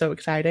 because it was so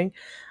exciting,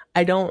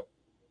 I don't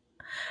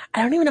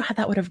even know how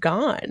that would have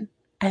gone.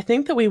 I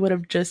think that we would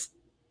have just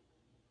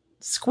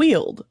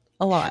squealed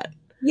a lot.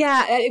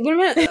 Yeah, it would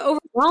have been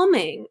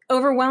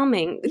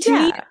overwhelming. To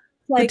me,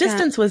 like, the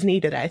distance was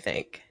needed, I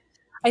think.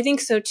 I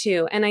think so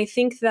too. And I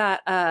think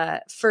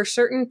that for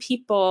certain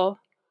people,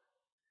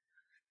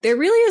 there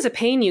really is a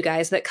pain, you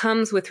guys, that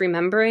comes with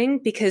remembering,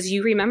 because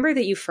you remember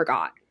that you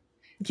forgot.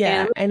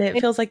 Yeah, and it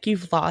feels like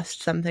you've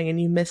lost something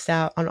and you missed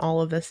out on all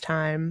of this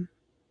time.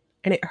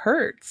 And it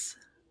hurts.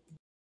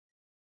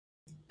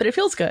 But it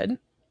feels good.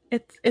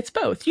 It's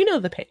both. You know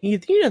the pain.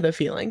 You know the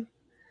feeling.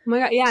 Oh my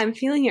God, yeah, I'm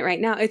feeling it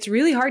right now. It's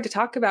really hard to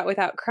talk about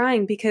without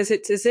crying, because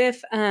it's as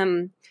if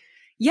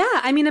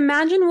yeah, I mean,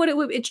 imagine what it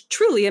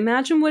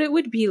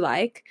would be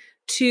like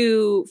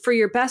for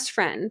your best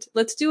friend.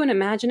 Let's do an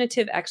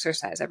imaginative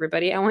exercise,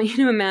 everybody. I want you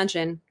to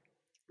imagine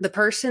the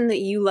person that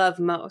you love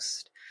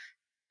most.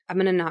 I'm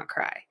going to not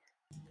cry.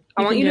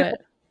 I want you to.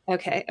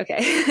 Okay.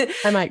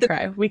 I might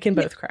cry. We can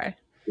both cry.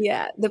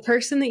 Yeah. The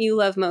person that you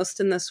love most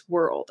in this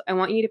world. I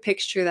want you to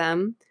picture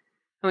them.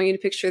 I want you to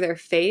picture their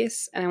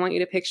face, and I want you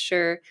to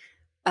picture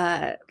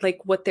like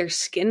what their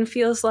skin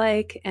feels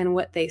like, and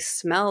what they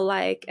smell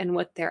like, and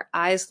what their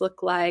eyes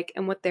look like,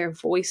 and what their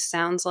voice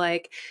sounds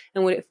like,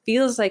 and what it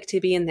feels like to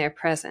be in their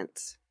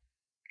presence.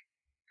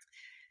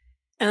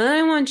 And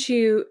then I want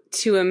you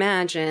to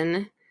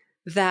imagine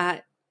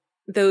that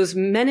those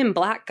Men in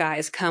Black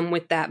guys come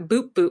with that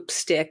boop boop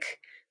stick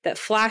that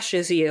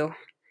flashes you,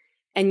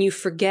 and you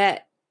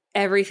forget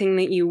everything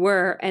that you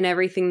were and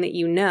everything that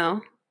you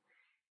know.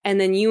 And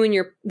then you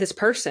and this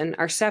person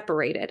are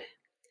separated.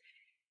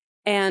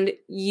 And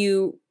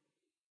you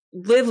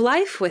live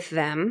life with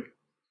them,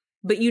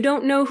 but you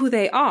don't know who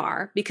they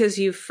are because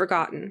you've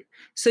forgotten.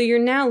 So you're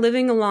now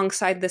living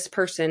alongside this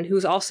person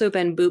who's also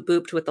been boop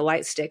booped with the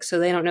light stick, so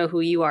they don't know who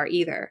you are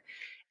either.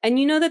 And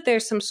you know that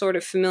there's some sort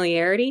of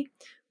familiarity,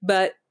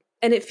 and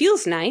it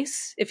feels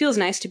nice. It feels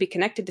nice to be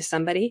connected to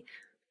somebody,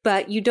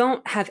 but you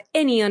don't have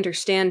any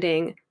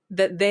understanding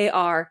that they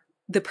are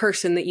the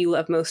person that you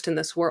love most in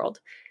this world.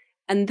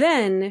 And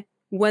then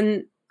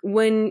when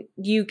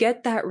you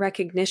get that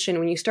recognition,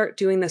 when you start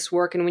doing this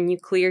work and when you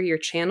clear your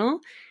channel,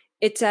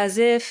 it's as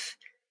if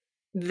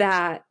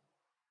that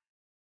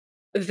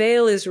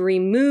veil is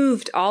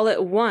removed all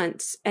at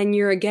once, and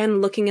you're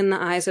again looking in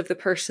the eyes of the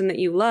person that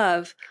you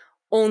love,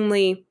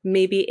 only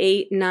maybe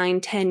 8,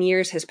 9, 10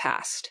 years has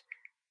passed.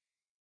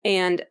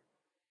 And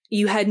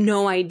you had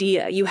no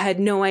idea. You had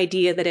no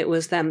idea that it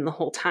was them the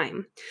whole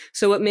time.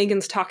 So what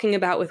Megan's talking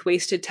about with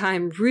wasted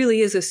time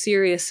really is a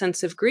serious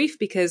sense of grief,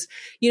 because,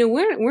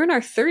 we're in our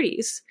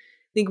 30s.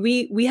 Like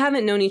we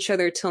haven't known each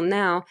other till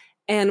now,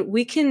 and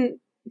we can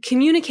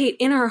communicate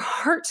in our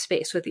heart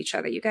space with each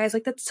other. You guys,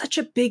 like, that's such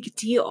a big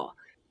deal.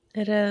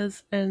 It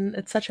is, and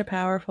it's such a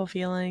powerful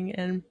feeling,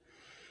 and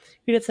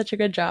you did such a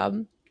good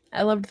job.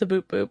 I loved the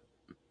boop boop.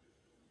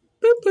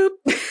 Boop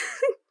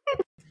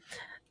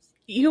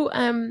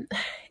boop.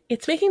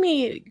 It's making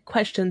me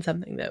question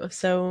something, though.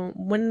 So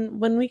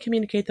when we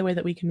communicate the way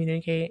that we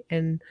communicate,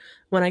 and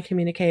when I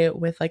communicate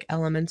with like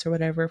elements or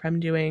whatever, if I'm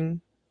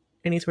doing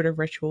any sort of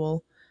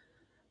ritual,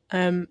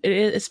 it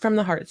is from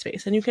the heart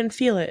space, and you can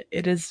feel it.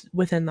 It is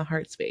within the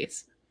heart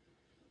space.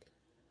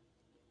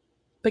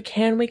 But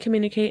can we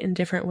communicate in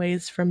different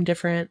ways from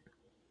different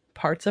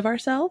parts of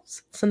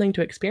ourselves? Something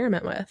to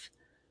experiment with.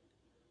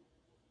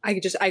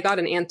 I got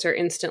an answer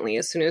instantly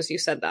as soon as you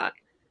said that.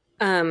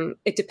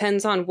 It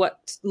depends on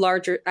what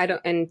larger,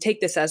 and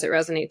take this as it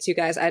resonates, you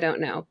guys, I don't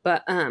know.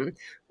 But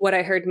what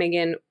I heard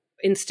Megan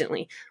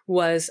instantly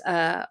was,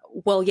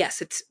 well,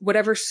 yes, it's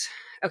whatever's,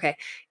 okay.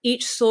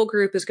 Each soul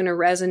group is going to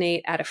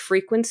resonate at a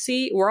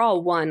frequency. We're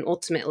all one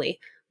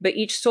ultimately, but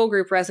each soul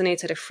group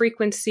resonates at a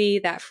frequency.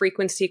 That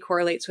frequency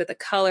correlates with a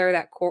color.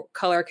 That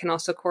color can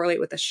also correlate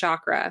with a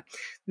chakra.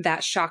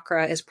 That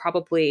chakra is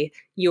probably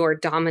your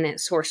dominant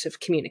source of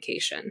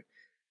communication,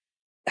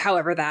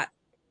 however that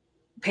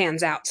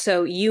pans out.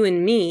 So you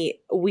and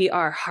me, we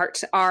are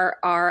hearts,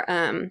 we're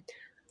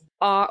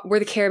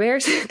the Care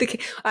Bears.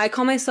 I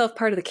call myself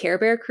part of the Care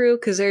Bear crew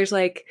because there's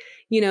like,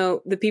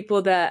 the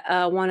people that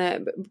want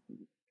to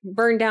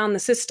burn down the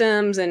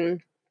systems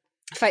and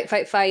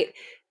fight.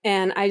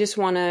 And I just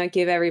want to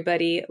give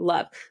everybody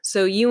love.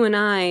 So you and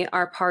I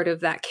are part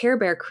of that Care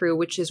Bear crew,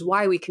 which is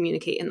why we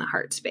communicate in the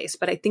heart space.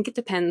 But I think it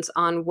depends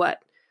on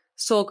what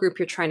soul group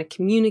you're trying to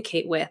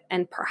communicate with.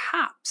 And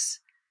perhaps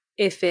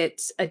if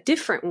it's a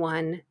different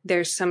one,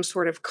 there's some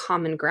sort of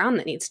common ground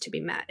that needs to be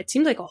met. It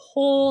seems like a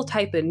whole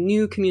type of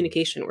new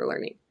communication we're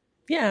learning.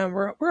 Yeah,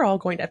 we're all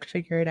going to have to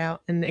figure it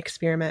out and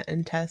experiment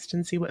and test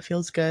and see what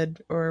feels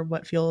good or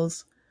what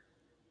feels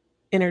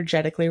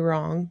energetically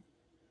wrong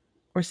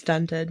or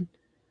stunted.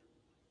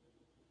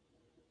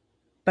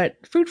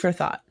 But food for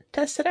thought.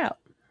 Test it out.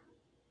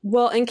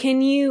 Well, and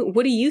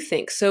what do you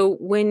think? So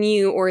or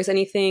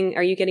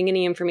are you getting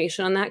any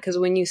information on that? Because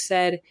when you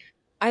said,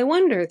 I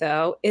wonder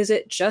though, is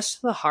it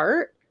just the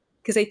heart?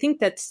 Because I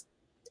think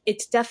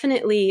it's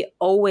definitely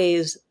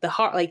always the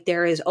heart. Like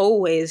there is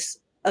always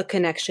a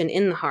connection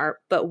in the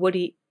heart. But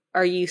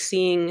are you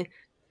seeing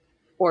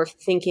or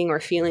thinking or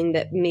feeling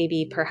that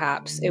maybe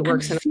perhaps it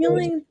works? I'm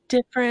feeling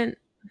different.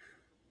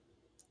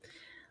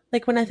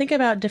 Like when I think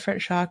about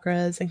different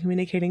chakras and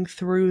communicating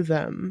through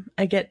them,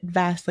 I get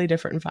vastly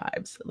different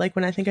vibes. Like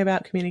when I think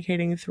about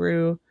communicating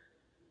through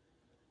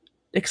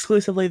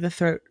exclusively the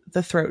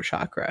throat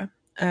chakra.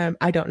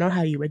 I don't know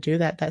how you would do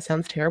that. That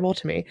sounds terrible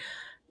to me.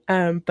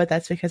 But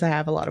that's because I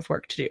have a lot of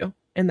work to do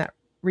in that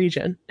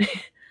region.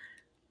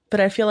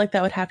 But I feel like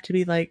that would have to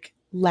be like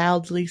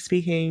loudly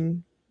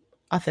speaking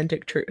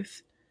authentic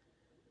truth.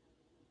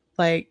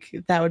 Like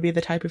that would be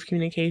the type of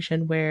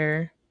communication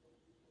where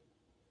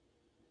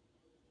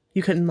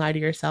you couldn't lie to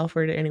yourself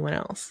or to anyone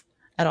else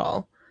at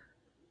all,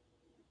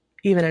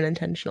 even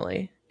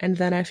unintentionally. And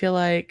then I feel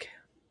like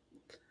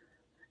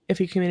if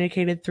you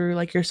communicated through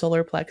like your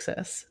solar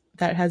plexus,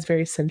 that has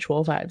very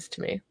sensual vibes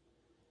to me.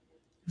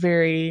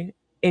 Very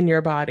in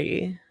your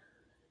body,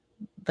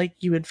 like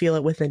you would feel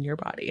it within your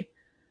body.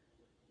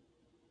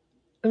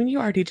 I mean, you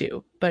already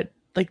do, but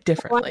like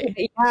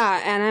differently.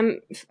 Yeah,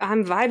 and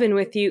I'm vibing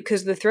with you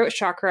because the throat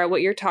chakra,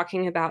 what you're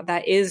talking about,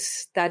 that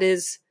is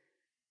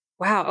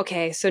wow.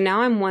 Okay, so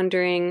now I'm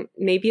wondering,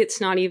 maybe it's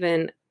not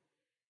even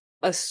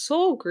a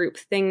soul group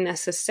thing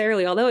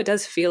necessarily, although it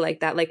does feel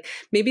like that. Like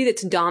maybe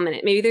it's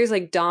dominant. Maybe there's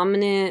like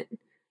dominant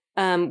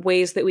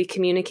ways that we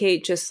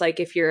communicate. Just like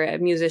if you're a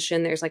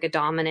musician, there's like a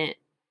dominant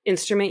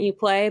instrument you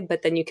play,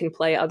 but then you can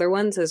play other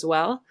ones as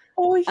well.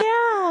 Oh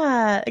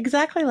yeah,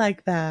 exactly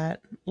like that.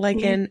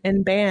 Like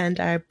in band,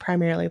 I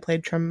primarily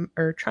played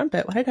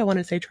trumpet. Why did I want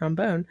to say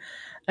trombone?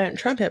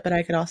 Trumpet, but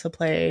I could also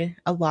play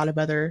a lot of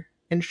other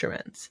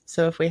instruments.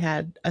 So if we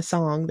had a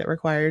song that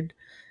required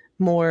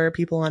more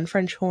people on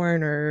French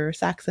horn or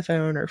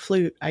saxophone or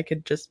flute, I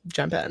could just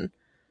jump in.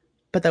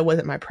 But that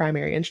wasn't my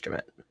primary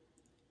instrument.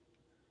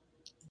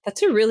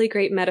 That's a really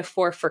great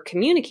metaphor for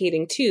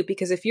communicating too,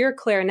 because if you're a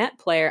clarinet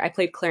player, I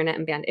played clarinet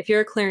in band. If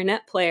you're a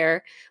clarinet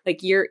player,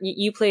 like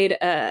you played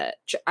I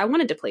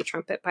wanted to play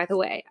trumpet, by the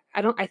way.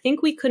 I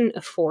think we couldn't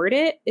afford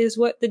it is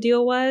what the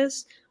deal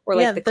was. Or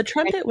like Yeah, the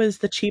trumpet was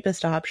the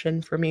cheapest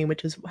option for me,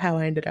 which is how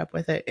I ended up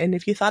with it. And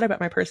if you thought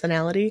about my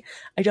personality,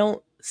 I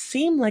don't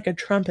seem like a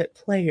trumpet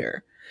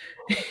player.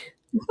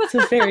 It's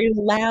a very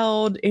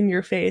loud, in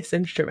your face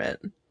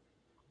instrument.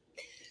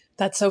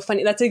 That's so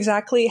funny. That's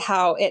exactly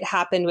how it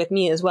happened with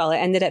me as well. It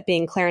ended up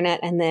being clarinet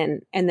and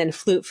then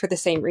flute for the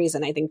same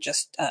reason. I think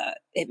just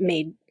it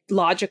made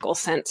logical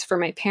sense for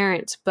my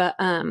parents. But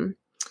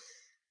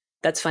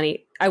that's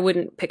funny. I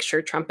wouldn't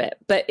picture trumpet.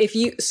 But if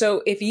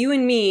you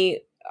and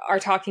me are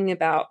talking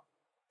about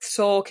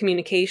soul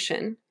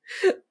communication,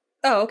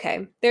 oh,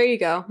 okay. There you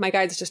go. My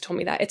guides just told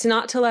me that. It's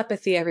not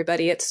telepathy,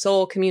 everybody. It's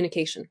soul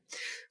communication.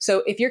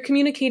 So if you're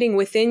communicating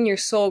within your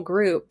soul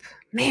group,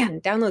 man,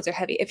 downloads are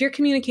heavy. If you're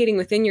communicating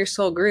within your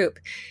soul group,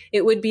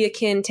 it would be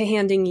akin to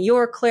handing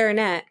your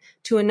clarinet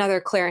to another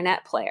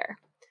clarinet player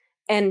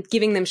and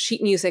giving them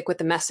sheet music with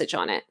the message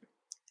on it.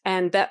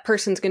 And that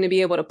person's going to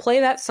be able to play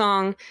that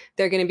song.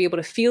 They're going to be able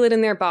to feel it in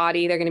their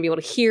body. They're going to be able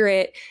to hear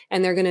it,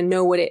 and they're going to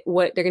know what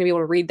they're going to be able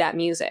to read that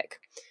music.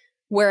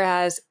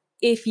 Whereas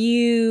if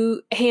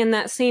you hand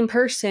that same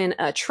person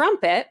a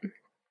trumpet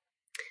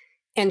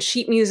and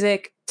sheet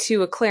music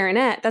to a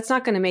clarinet, that's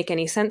not going to make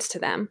any sense to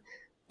them.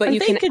 But or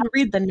they could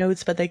read the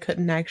notes, but they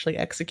couldn't actually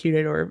execute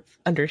it or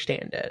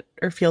understand it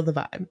or feel the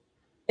vibe.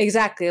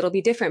 Exactly. It'll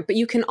be different. But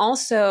you can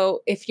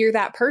also, if you're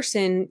that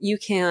person, you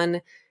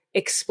can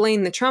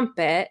explain the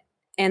trumpet,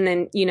 and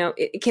then,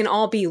 it can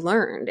all be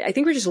learned. I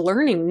think we're just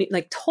learning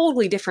like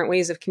totally different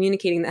ways of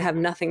communicating that have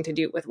nothing to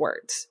do with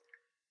words.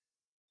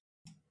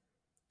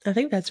 I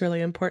think that's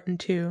really important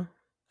too.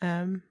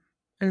 And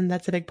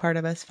that's a big part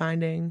of us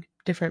finding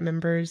different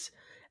members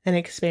and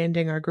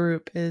expanding our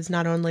group is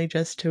not only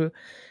just to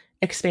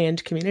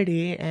expand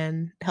community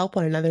and help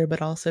one another,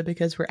 but also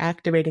because we're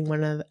activating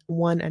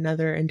one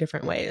another in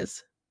different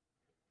ways.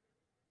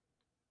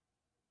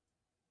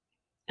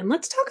 And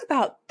let's talk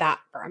about that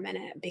for a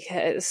minute,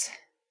 because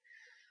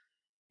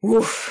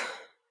oof,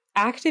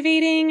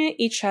 activating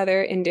each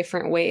other in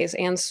different ways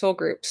and soul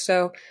groups.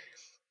 So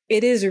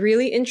it is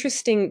really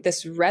interesting,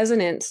 this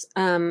resonance.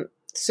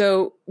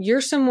 So you're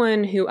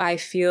someone who I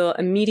feel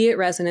immediate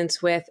resonance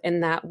with,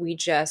 in that we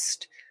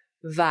just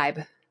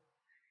vibe.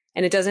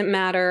 And it doesn't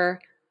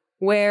matter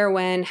where,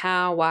 when,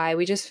 how, why,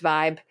 we just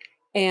vibe.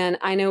 And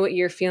I know what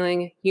you're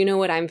feeling. You know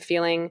what I'm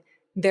feeling.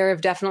 There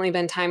have definitely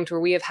been times where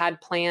we have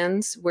had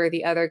plans where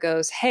the other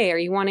goes, "Hey, are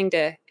you wanting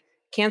to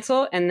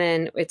cancel?" And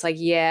then it's like,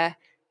 "Yeah,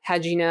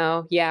 how'd you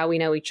know?" "Yeah, we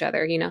know each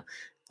other, you know?"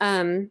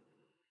 Um,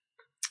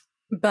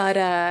 but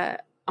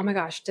oh my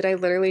gosh, did I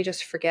literally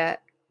just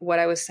forget what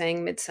I was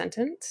saying mid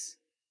sentence?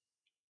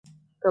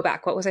 Go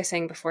back. What was I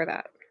saying before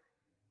that?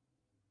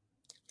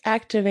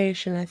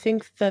 Activation. I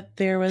think that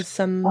there was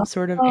some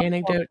sort of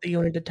anecdote that you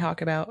wanted to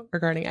talk about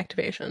regarding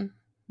activation.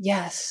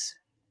 Yes.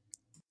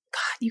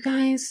 God, you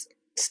guys,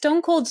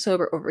 stone cold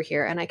sober over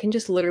here, and I can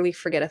just literally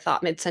forget a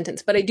thought mid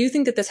sentence. But I do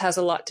think that this has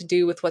a lot to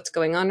do with what's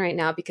going on right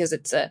now, because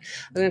I'm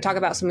going to talk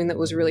about something that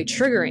was really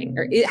triggering,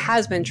 or it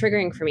has been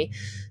triggering for me.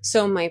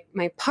 So my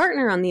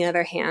partner, on the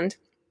other hand,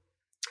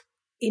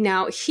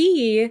 now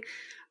I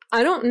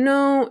don't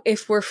know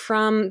if we're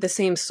from the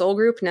same soul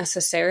group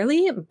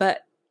necessarily,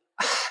 but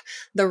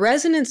the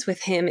resonance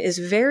with him is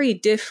very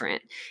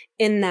different,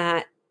 in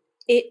that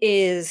it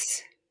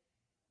is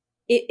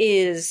it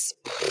is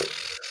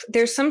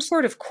there's some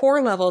sort of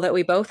core level that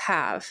we both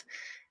have,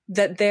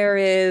 that there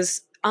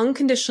is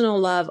unconditional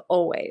love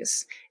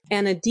always,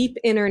 and a deep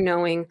inner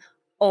knowing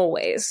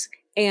always.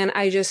 And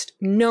I just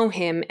know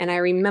him, and I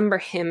remember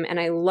him, and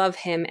I love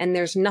him, and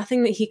there's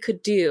nothing that he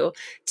could do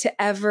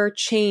to ever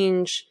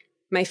change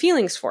my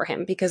feelings for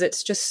him, because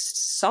it's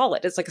just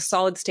solid. It's like a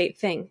solid state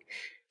thing.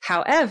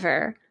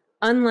 However,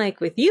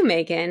 unlike with you,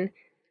 Megan,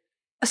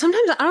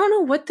 sometimes I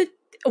don't know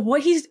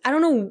I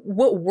don't know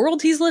what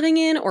world he's living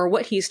in or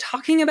what he's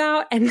talking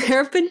about. And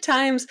there have been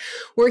times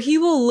where he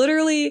will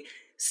literally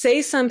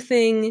say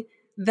something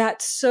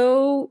that's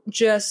so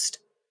just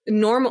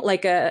normal, I'm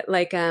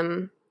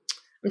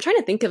trying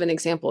to think of an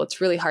example.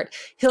 It's really hard.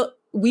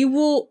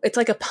 It's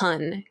like a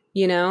pun,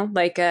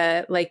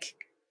 like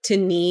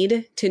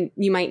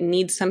you might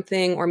need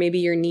something, or maybe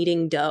you're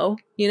kneading dough,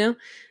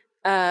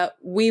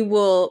 we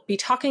will be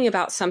talking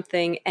about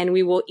something, and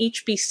we will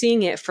each be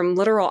seeing it from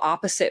literal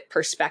opposite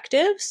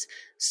perspectives.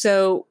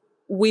 So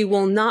we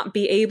will not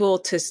be able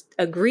to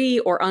agree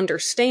or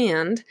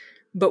understand,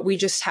 but we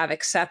just have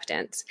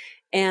acceptance.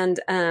 And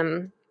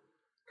the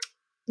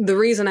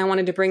reason I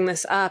wanted to bring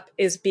this up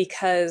is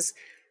because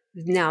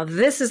now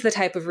this is the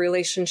type of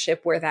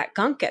relationship where that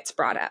gunk gets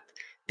brought up,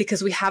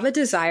 because we have a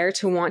desire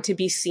to want to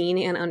be seen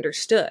and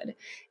understood.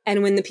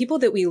 And when the people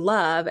that we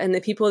love and the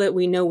people that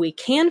we know we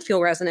can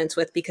feel resonance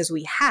with because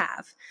we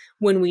have,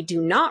 when we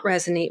do not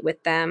resonate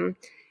with them,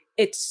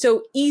 it's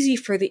so easy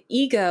for the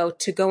ego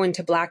to go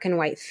into black and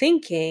white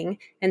thinking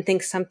and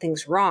think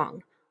something's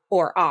wrong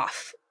or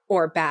off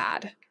or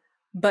bad.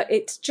 But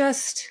it's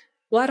just,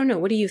 well, I don't know.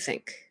 What do you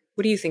think?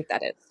 What do you think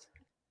that is?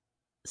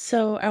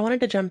 So I wanted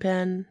to jump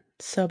in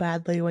so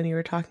badly when you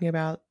were talking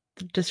about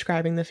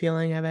describing the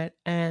feeling of it,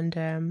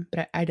 and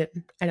but I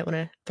didn't. I didn't want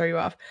to throw you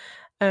off.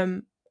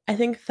 Um, I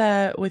think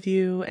that with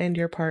you and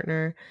your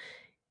partner,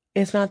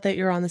 it's not that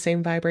you're on the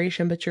same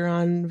vibration, but you're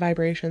on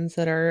vibrations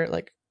that are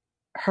like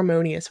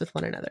harmonious with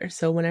one another.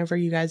 So whenever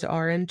you guys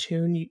are in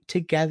tune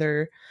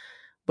together,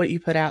 what you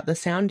put out, the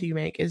sound you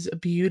make is a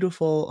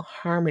beautiful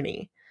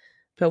harmony.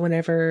 But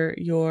whenever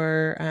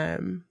you're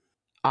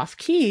off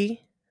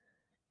key,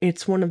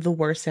 it's one of the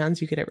worst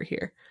sounds you could ever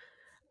hear.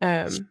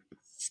 Um,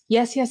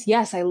 Yes, yes,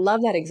 yes. I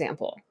love that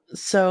example.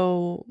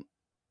 so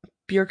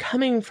you're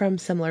coming from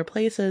similar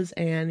places,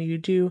 and you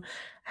do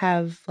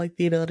have like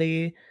the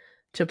ability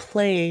to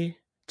play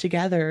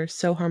together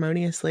so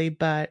harmoniously,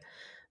 but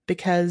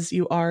because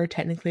you are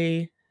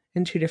technically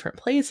in two different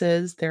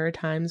places, there are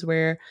times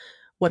where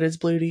what is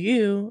blue to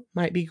you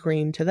might be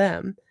green to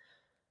them.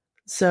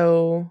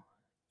 So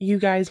you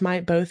guys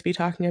might both be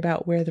talking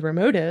about where the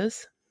remote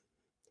is,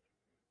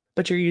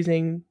 but you're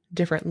using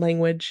different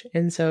language,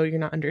 and so you're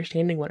not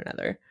understanding one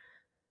another.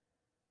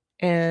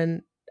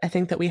 And I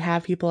think that we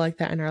have people like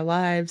that in our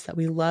lives that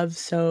we love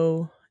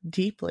so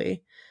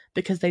deeply,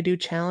 because they do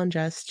challenge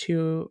us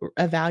to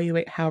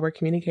evaluate how we're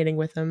communicating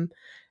with them,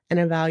 and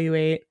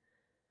evaluate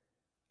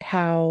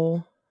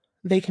how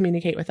they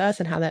communicate with us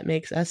and how that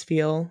makes us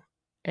feel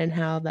and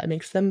how that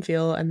makes them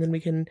feel. And then we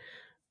can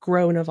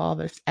grow and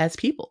evolve as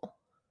people.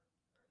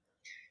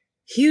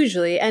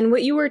 Hugely. And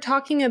what you were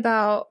talking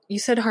about, you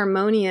said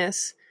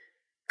harmonious.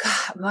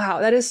 God, wow,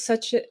 that is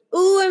such a,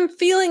 ooh, I'm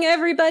feeling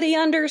everybody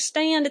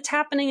understand. It's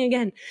happening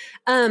again.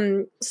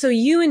 So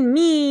you and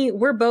me,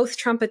 we're both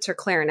trumpets or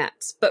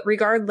clarinets, but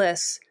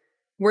regardless,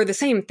 we're the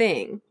same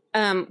thing.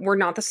 We're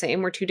not the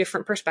same. We're two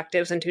different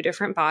perspectives and two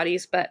different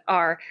bodies, but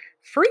our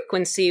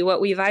frequency, what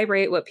we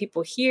vibrate, what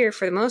people hear,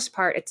 for the most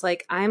part, it's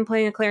like I'm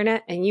playing a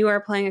clarinet and you are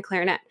playing a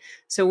clarinet.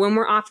 So when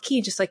we're off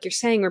key, just like you're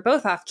saying, we're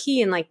both off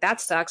key, and like that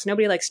sucks.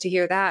 Nobody likes to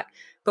hear that,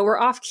 but we're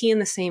off key in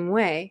the same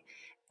way.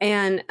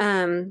 And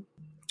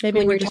Maybe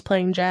when we're you're just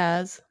playing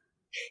jazz.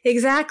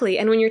 exactly,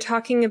 and when you're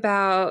talking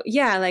about,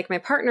 yeah, like my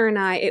partner and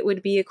I, it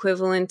would be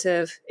equivalent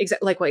of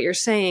like what you're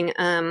saying.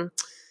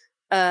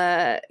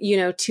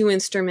 Two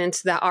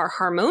instruments that are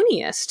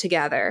harmonious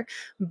together,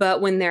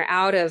 but when they're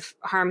out of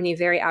harmony,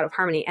 very out of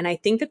harmony. And I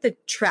think that the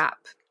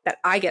trap that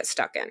I get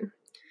stuck in,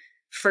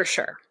 for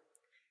sure,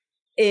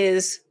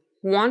 is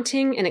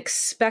wanting and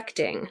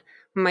expecting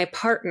my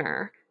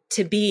partner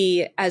to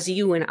be as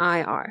you and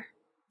I are,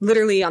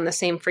 literally on the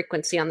same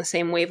frequency, on the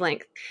same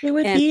wavelength. It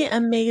would And be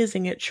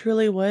amazing. It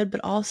truly would.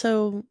 But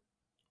also,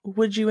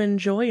 would you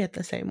enjoy it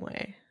the same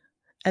way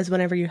as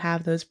whenever you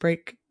have those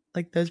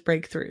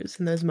breakthroughs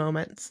and those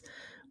moments?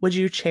 Would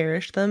you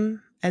cherish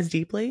them as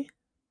deeply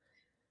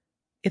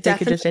if they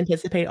could just definitely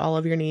anticipate all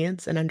of your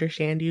needs and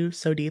understand you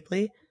so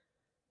deeply?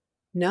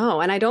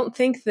 no. And I don't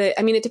think that,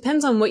 I mean, it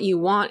depends on what you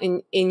want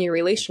in your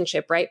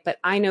relationship, right? But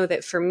I know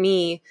that for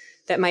me,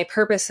 that my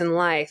purpose in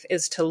life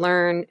is to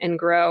learn and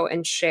grow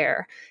and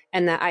share.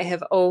 And that I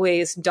have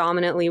always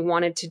dominantly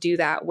wanted to do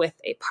that with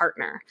a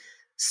partner.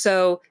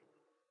 So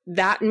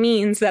that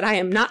means that I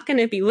am not going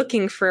to be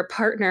looking for a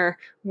partner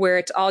where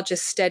it's all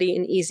just steady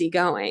and easy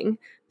going,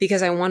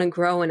 because I want to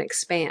grow and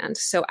expand.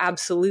 So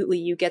absolutely,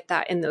 you get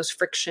that in those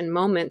friction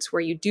moments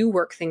where you do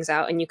work things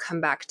out and you come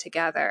back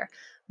together.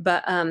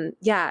 But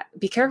yeah,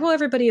 be careful,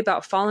 everybody,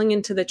 about falling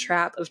into the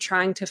trap of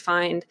trying to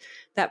find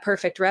that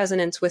perfect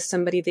resonance with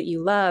somebody that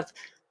you love,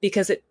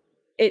 because it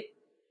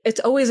it's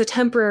always a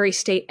temporary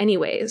state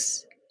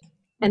anyways.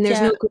 And there's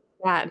Yeah, no good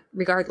or bad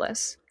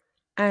regardless.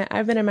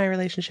 I've been in my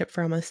relationship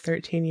for almost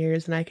 13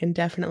 years, and I can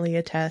definitely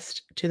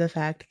attest to the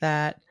fact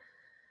that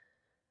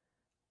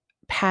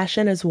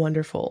passion is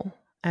wonderful.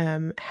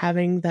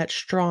 Having that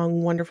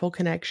strong, wonderful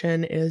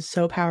connection is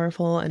so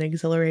powerful and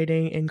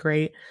exhilarating and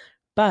great.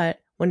 But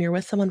when you're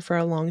with someone for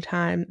a long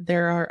time,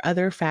 there are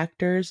other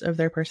factors of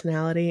their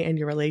personality and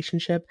your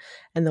relationship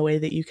and the way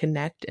that you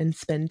connect and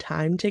spend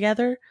time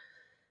together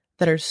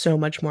that are so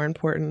much more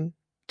important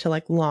to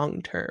like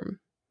long term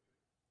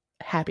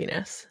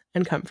happiness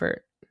and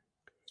comfort.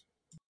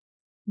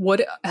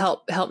 What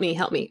help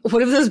me.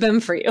 What have those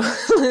been for you?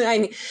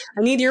 I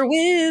need your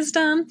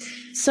wisdom.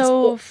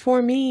 So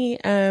for me,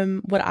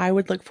 what I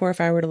would look for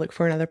if I were to look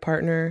for another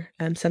partner,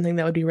 something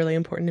that would be really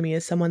important to me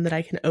is someone that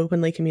I can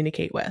openly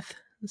communicate with.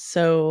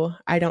 So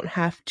I don't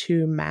have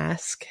to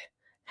mask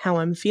how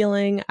I'm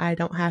feeling. I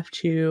don't have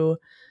to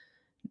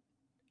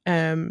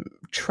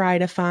try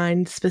to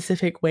find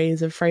specific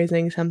ways of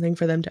phrasing something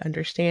for them to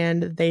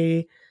understand.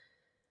 They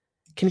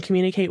can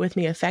communicate with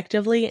me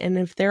effectively. And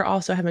if they're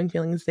also having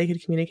feelings, they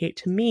could communicate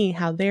to me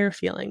how they're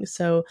feeling.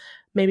 So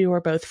maybe we're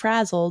both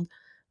frazzled,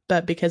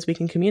 but because we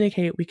can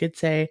communicate, we could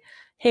say,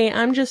 hey,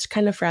 I'm just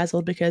kind of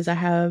frazzled because I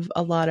have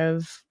a lot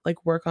of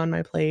like work on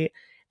my plate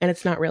and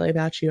it's not really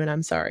about you and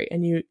I'm sorry.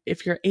 And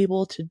if you're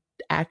able to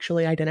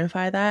actually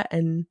identify that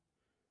and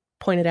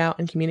point it out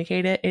and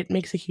communicate it, it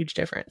makes a huge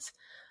difference.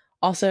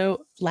 Also,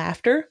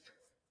 laughter,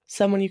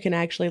 someone you can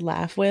actually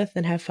laugh with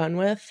and have fun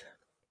with,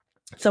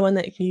 someone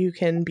that you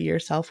can be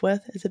yourself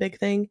with is a big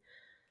thing.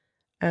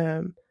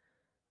 Um,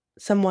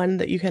 Someone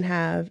that you can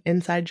have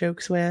inside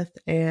jokes with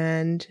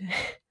and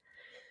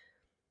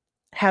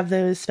have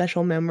those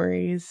special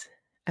memories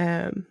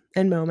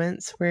and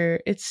moments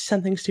where it's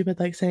something stupid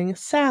like saying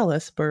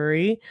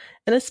Salisbury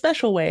in a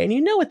special way, and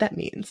you know what that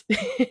means.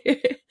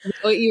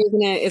 What you were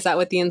gonna, is that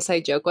what the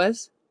inside joke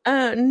was?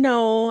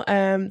 No,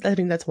 I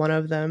mean that's one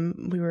of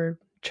them. We were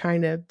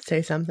trying to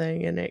say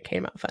something and it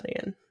came out funny,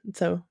 and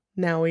so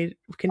now we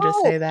can just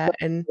Oh, say that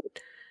and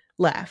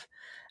laugh.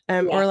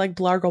 yeah. Or like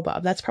Blargle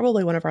Bob. That's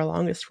probably one of our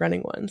longest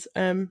running ones.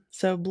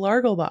 So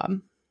Blargle Bob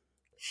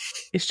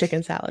is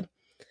chicken salad.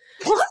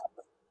 What?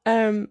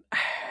 Um,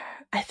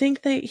 I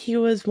think that he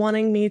was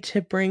wanting me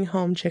to bring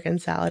home chicken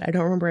salad. I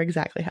don't remember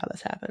exactly how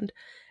this happened.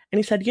 And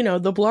he said,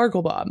 the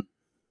Blargle Bob.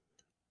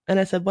 And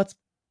I said, what's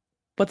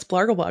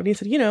Blargle Bob? And he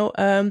said,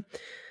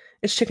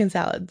 it's chicken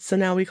salad. So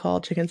now we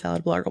call chicken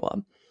salad Blargle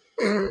Bob.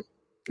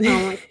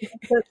 Oh my God,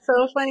 that's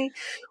so funny.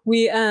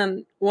 We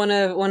one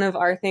of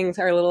our things,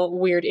 our little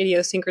weird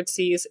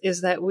idiosyncrasies,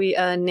 is that we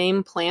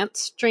name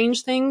plants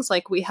strange things.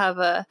 Like we have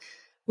a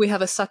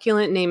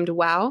succulent named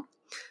Wow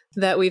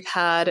that we've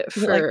had Like,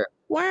 for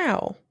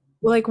wow.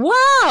 like,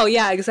 wow,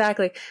 yeah,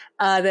 exactly.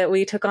 That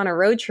we took on a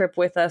road trip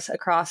with us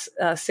across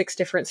 6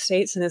 different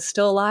states and is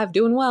still alive,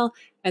 doing well.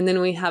 And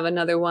then we have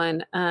another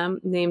one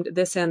named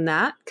This and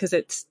That, because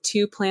it's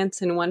 2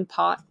 plants in one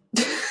pot.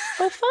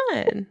 Oh,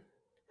 fun.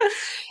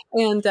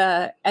 And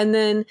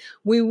then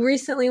we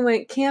recently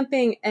went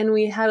camping and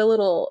we had a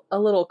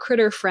little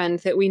critter friend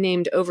that we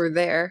named Over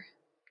There,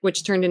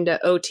 which turned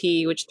into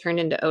OT, which turned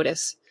into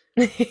Otis.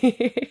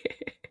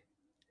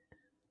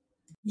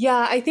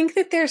 Yeah, I think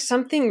that there's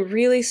something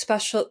really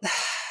special.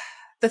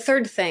 The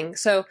third thing.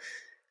 So,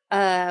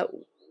 uh,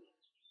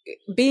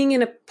 being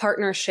in a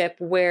partnership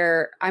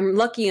where I'm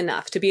lucky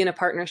enough to be in a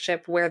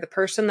partnership where the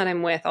person that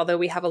I'm with, although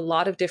we have a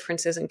lot of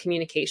differences in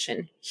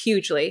communication,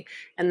 hugely,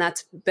 and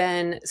that's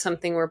been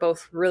something we're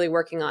both really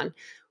working on,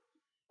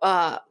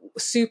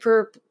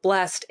 super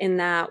blessed in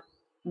that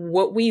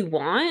what we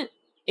want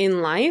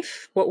in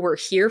life, what we're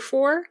here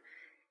for,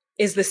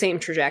 is the same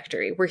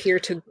trajectory. We're here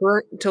to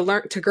learn.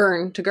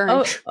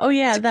 Oh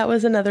yeah, that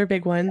was another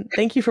big one.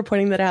 Thank you for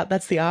pointing that out.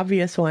 That's the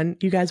obvious one.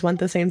 You guys want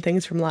the same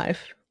things from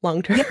life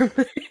long term.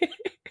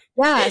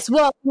 Yeah. Yes.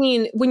 Well, I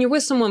mean, when you're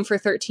with someone for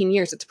 13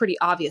 years, it's pretty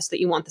obvious that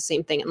you want the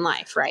same thing in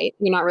life, right?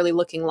 You're not really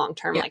looking long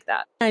term like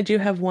that. I do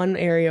have one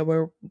area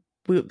where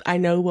I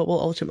know what will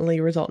ultimately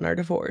result in our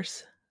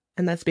divorce,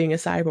 and that's being a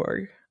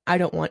cyborg. I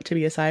don't want to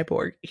be a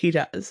cyborg. He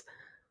does.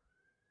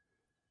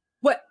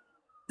 What?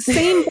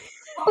 Same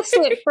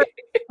opposite.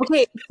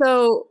 Okay,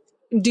 so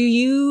do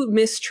you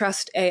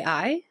mistrust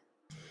AI?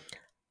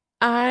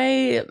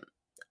 I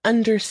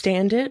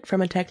understand it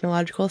from a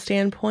technological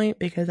standpoint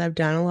because I've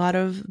done a lot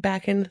of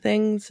back end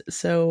things.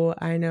 So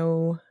I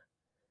know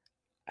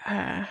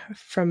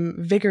from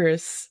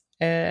vigorous,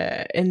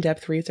 in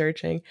depth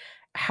researching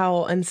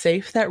how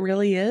unsafe that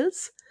really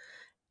is.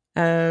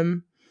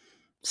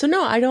 So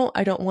no, I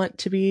don't want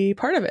to be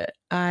part of it.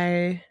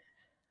 I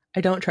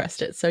don't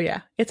trust it. So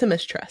yeah, it's a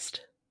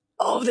mistrust.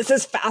 Oh, this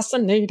is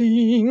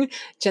fascinating.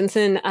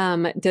 Jensen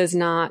does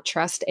not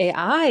trust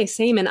AI.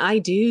 Same, and I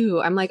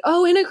do. I'm like,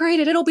 oh, integrate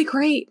it. It'll be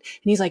great.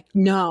 And he's like,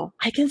 no.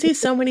 I can see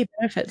so many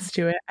benefits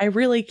to it. I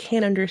really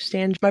can't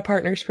understand my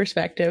partner's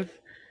perspective.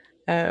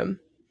 But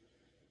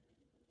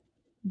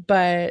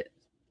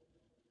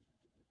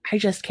I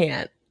just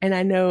can't. And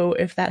I know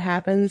if that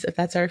happens, if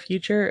that's our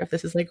future, if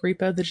this is like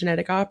Repo the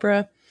Genetic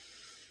Opera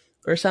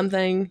or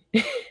something,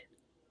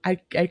 I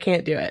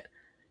can't do it.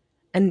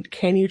 And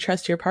can you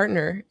trust your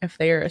partner if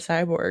they are a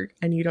cyborg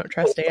and you don't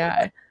trust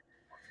AI?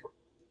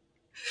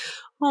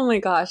 Oh my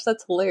gosh,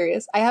 that's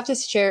hilarious. I have to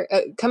share,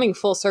 coming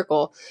full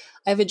circle,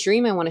 I have a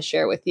dream I want to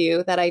share with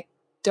you that I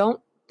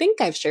don't think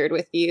I've shared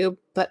with you,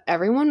 but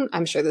everyone,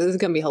 I'm sure this is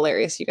going to be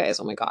hilarious, you guys.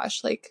 Oh my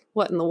gosh, like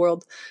what in the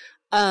world?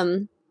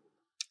 I've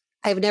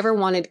never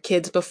wanted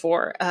kids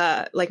before,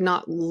 like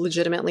not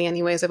legitimately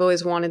anyways. I've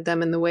always wanted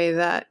them in the way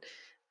that,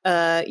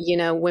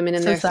 women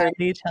in their 30s.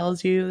 Society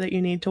tells you that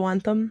you need to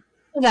want them.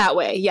 That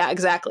way. Yeah,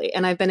 exactly.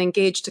 And I've been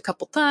engaged a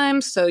couple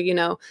times. So,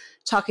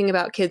 talking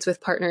about kids with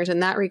partners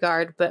in that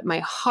regard, but my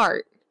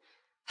heart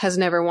has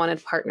never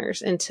wanted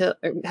partners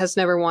has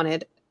never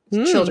wanted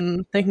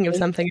children. Thinking of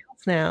something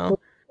else now.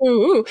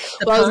 Ooh.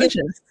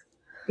 Subconscious.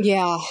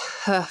 Yeah,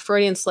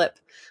 Freudian slip.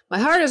 My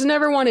heart has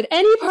never wanted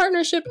any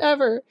partnership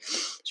ever.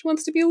 She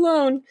wants to be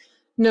alone.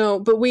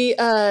 No, but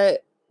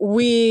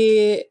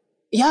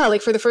yeah,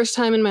 like for the first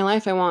time in my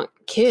life, I want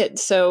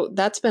kids. So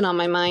that's been on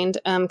my mind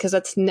because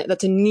that's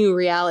a new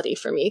reality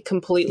for me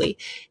completely.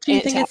 Do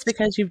you think it's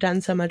because you've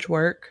done so much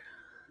work,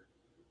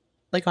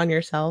 like on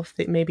yourself,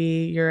 that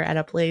maybe you're at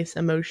a place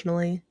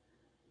emotionally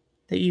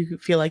that you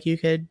feel like you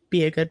could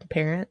be a good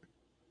parent?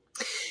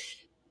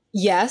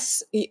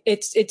 Yes,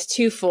 it's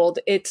twofold.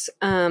 It's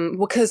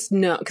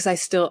because I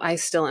still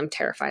am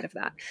terrified of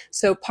that.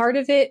 So part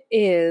of it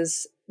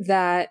is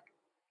that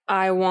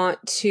I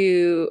want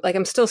to, like,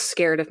 I'm still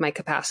scared of my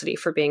capacity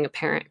for being a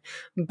parent,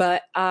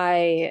 but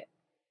I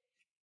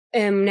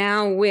am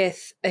now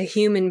with a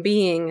human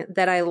being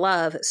that I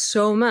love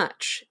so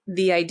much.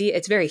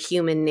 It's very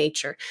human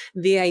nature.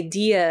 The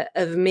idea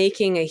of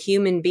making a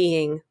human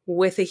being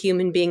with a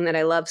human being that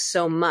I love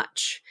so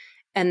much,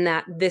 and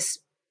that this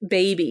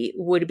baby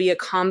would be a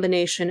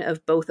combination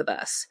of both of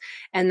us,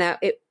 and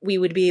that we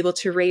would be able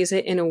to raise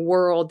it in a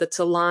world that's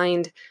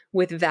aligned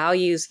with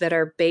values that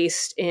are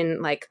based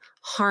in like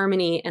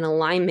harmony and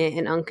alignment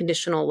and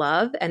unconditional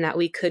love, and that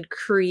we could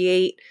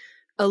create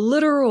a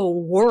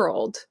literal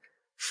world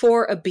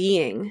for a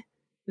being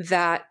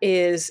that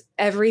is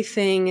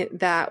everything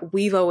that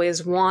we've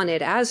always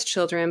wanted as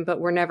children,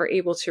 but we're never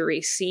able to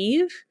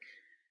receive.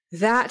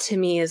 That to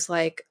me is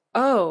like,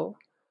 oh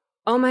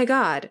my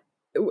God.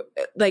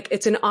 Like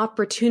it's an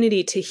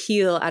opportunity to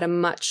heal at a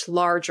much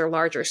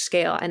larger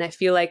scale. And I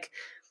feel like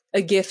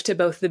a gift to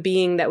both the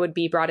being that would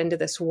be brought into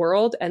this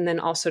world and then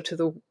also to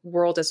the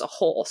world as a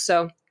whole.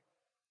 So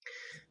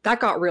that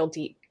got real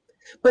deep.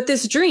 But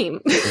this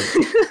dream,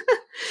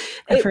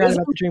 I forgot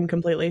about the dream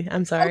completely.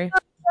 I'm sorry.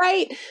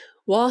 Right.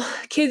 Well,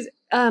 kids,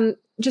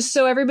 just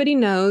so everybody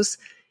knows,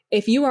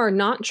 if you are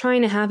not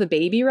trying to have a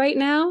baby right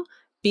now,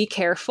 be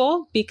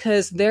careful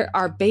because there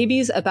are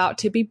babies about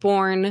to be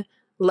born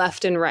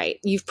left and right.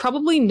 You've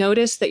probably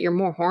noticed that you're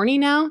more horny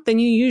now than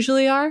you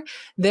usually are.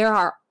 There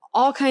are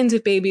all kinds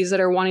of babies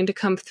that are wanting to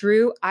come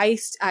through. I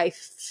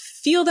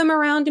feel them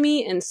around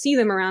me and see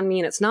them around me,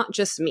 and it's not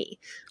just me.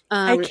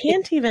 I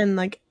can't even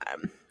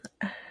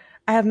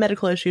I have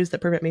medical issues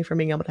that prevent me from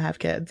being able to have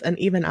kids, and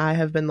even I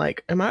have been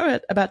like, am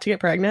I about to get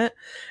pregnant?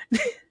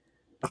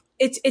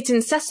 It's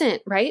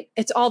incessant, right?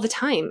 It's all the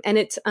time, and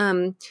it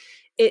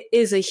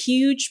is a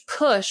huge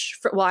push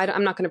for. Well,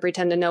 I'm not going to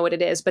pretend to know what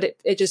it is, but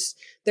it just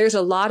there's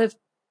a lot of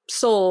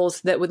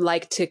souls that would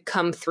like to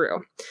come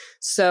through.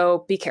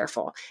 So be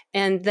careful.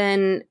 And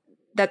then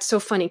that's so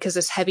funny because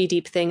this heavy,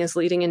 deep thing is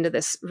leading into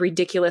this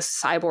ridiculous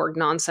cyborg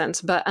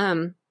nonsense. But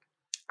I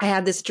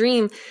had this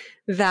dream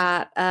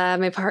that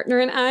my partner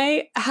and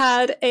I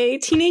had a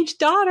teenage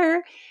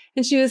daughter,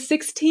 and she was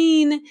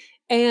 16.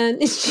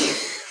 And she,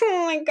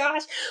 oh my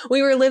gosh,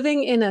 we were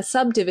living in a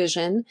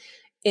subdivision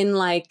in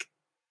like,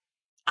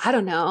 I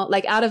don't know,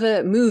 like out of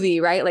a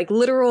movie, right? Like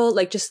literal,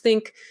 like just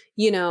think,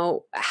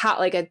 how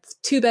like a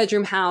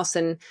 2-bedroom house,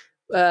 and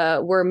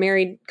we're a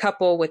married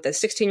couple with a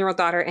 16-year-old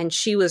daughter, and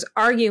she was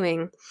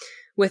arguing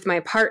with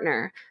my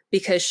partner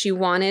because she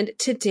wanted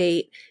to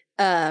date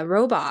a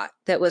robot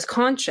that was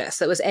conscious,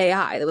 that was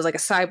AI, that was like a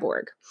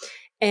cyborg.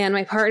 And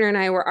my partner and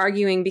I were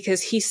arguing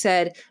because he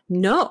said,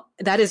 no,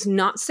 that is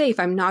not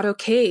safe. I'm not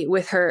okay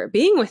with her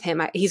being with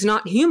him. He's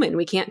not human.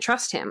 We can't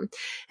trust him.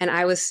 And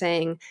I was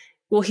saying,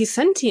 well, he's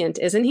sentient,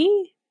 isn't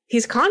he?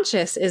 He's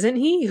conscious, isn't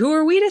he? Who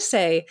are we to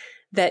say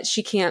that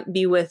she can't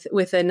be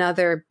with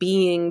another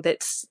being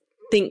that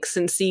thinks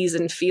and sees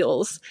and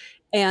feels?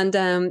 And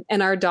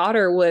our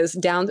daughter was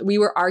down. We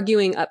were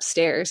arguing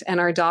upstairs, and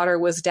our daughter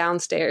was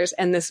downstairs,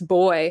 and this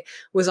boy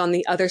was on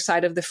the other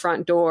side of the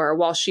front door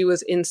while she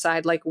was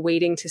inside, like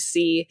waiting to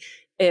see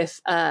if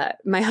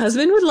my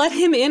husband would let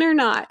him in or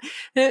not.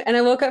 And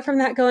I woke up from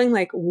that going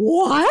like,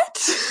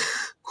 what?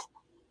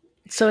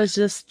 So it's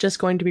just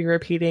going to be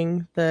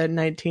repeating the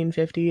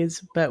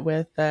 1950s, but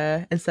with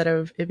instead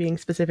of it being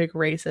specific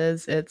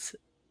races, it's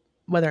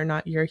whether or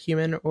not you're a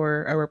human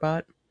or a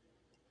robot.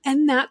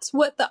 And that's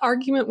what the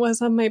argument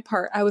was on my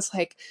part. I was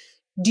like,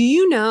 do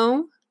you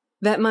know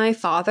that my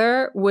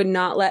father would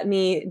not let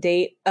me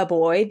date a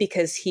boy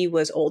because he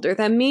was older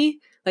than me?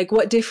 Like,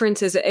 what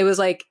difference is it? It was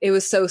like, it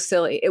was so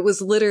silly. It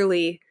was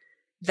literally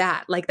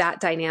that, like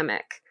that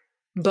dynamic,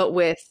 but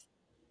with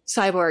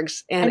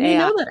cyborgs and AI. You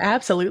know that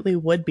absolutely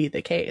would be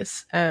the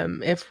case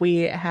if we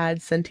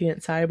had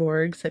sentient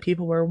cyborgs that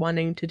people were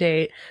wanting to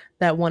date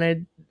that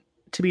wanted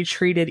to be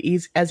treated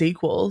as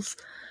equals.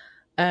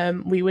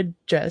 We would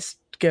just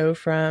go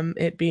from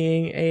it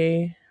being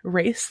a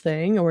race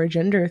thing or a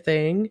gender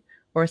thing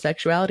or a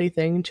sexuality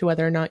thing to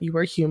whether or not you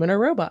were human or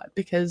robot,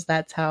 because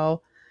that's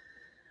how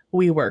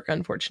we work,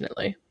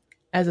 unfortunately,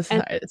 as a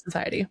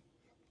society.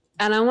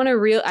 And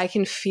I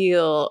can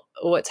feel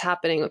what's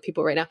happening with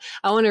people right now.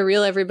 I want to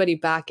reel everybody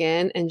back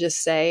in and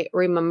just say,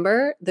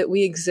 remember that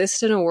we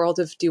exist in a world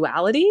of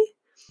duality.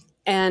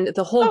 And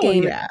the whole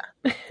game is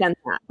to transcend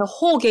that. The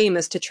whole game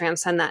is to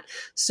transcend that.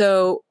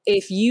 So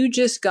if you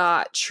just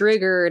got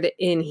triggered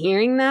in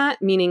hearing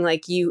that, meaning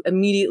like you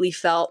immediately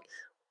felt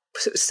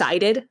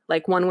sided,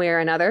 like one way or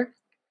another,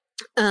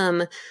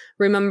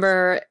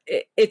 remember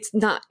it's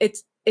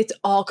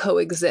all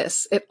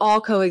coexists. It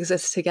all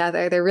coexists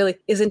together. There really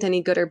isn't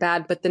any good or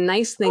bad. But the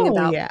nice thing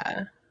about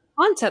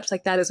concepts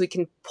like that is we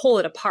can pull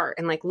it apart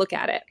and like look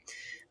at it.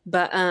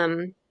 But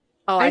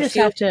I just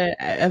have to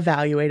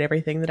evaluate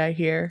everything that I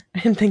hear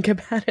and think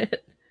about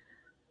it.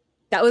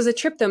 That was a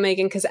trip though,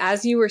 Megan, because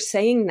as you were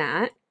saying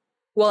that,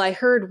 well, I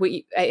heard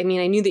I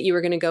knew that you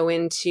were going to go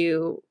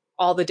into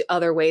all the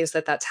other ways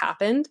that that's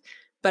happened,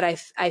 but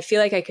I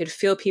feel like I could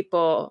feel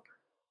people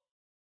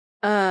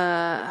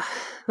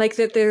like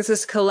that there's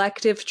this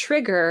collective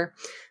trigger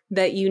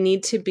that you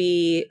need to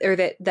be, or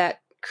that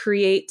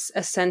creates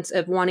a sense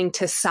of wanting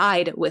to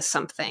side with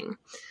something.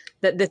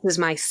 That this is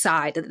my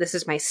side, that this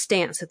is my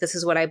stance, that this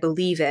is what I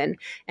believe in.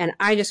 And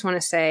I just want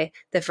to say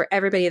that for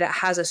everybody that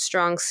has a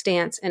strong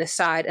stance and a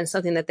side and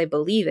something that they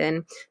believe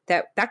in,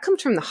 that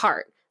comes from the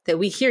heart, that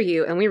we hear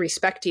you and we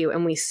respect you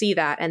and we see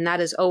that. And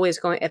that is always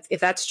going, if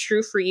that's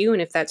true for you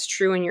and if that's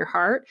true in your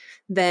heart,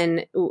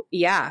 then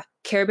yeah,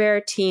 Care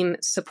Bear team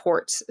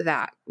supports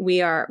that.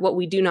 What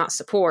we do not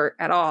support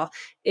at all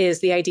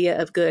is the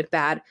idea of good,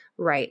 bad,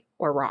 right,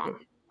 or wrong.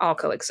 All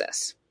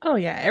coexist. Oh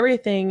yeah,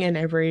 everything in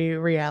every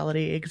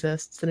reality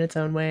exists in its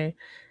own way.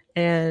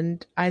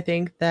 And I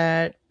think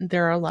that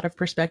there are a lot of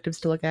perspectives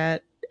to look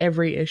at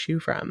every issue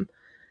from.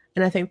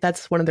 And I think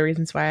that's one of the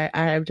reasons why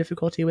I have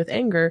difficulty with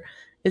anger,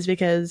 is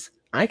because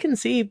I can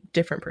see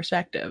different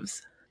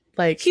perspectives.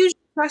 Like, huge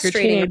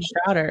frustrating. Your teenage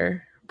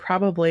daughter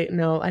probably,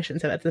 no, I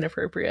shouldn't say that's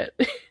inappropriate.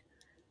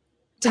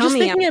 Tell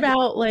me, thinking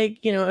about, like,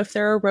 if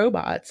there are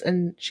robots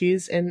and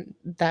she's in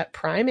that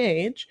prime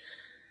age,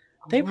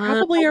 they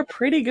probably are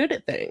pretty good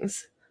at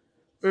things.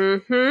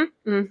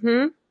 Mm-hmm.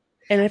 Mm-hmm.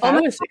 And if I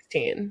was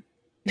 16.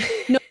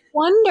 No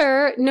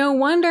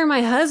wonder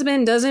my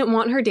husband doesn't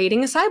want her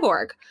dating a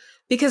cyborg,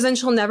 because then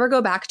she'll never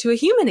go back to a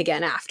human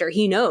again after.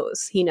 He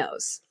knows.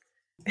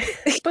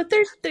 But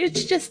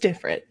it's just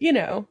different,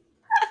 Yeah,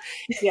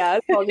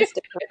 it's all just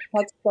different.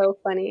 That's so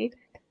funny.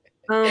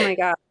 Oh my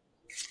God.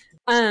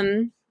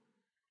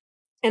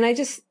 And I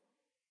just,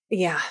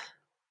 yeah.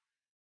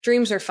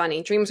 Dreams are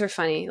funny.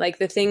 Like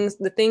the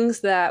things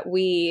that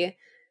we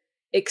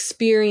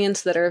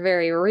experience that are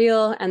very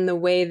real, and the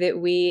way that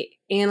we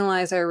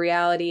analyze our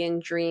reality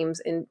and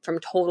dreams from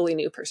totally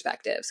new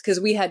perspectives. Because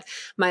we had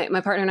my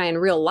partner and I in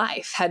real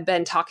life had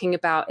been talking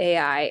about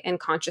AI and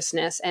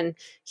consciousness, and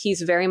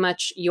he's very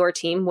much your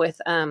team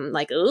with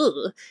like,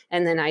 ugh,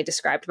 and then I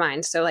described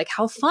mine. So like,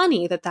 how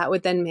funny that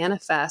would then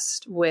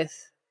manifest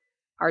with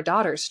our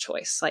daughter's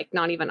choice, like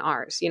not even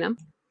ours, you know?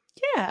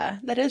 Yeah,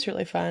 that is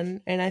really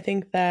fun. And I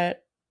think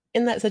that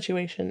in that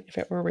situation, if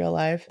it were real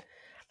life,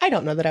 I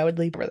don't know that I would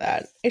leap for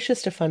that. It's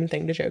just a fun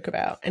thing to joke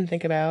about and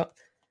think about.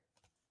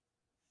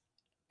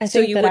 I So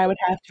think you that would, I would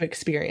have to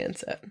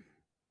experience it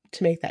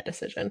to make that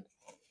decision.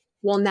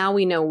 well, now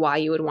we know why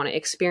you would want to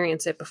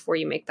experience it before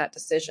you make that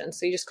decision.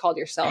 So you just called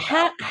yourself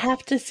out.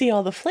 Have to see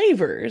all the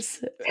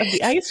flavors of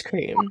the ice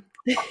cream.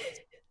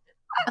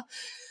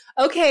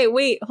 Okay,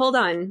 wait, hold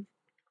on.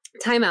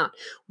 Time out.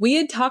 We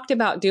had talked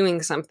about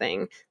doing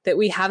something that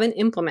we haven't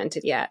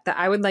implemented yet that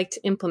I would like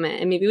to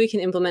implement, and maybe we can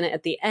implement it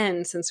at the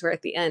end since we're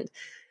at the end.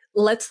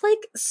 Let's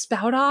like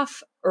spout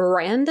off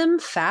random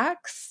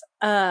facts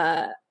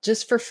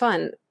just for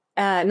fun.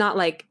 Not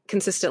like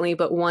consistently,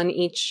 but one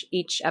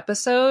each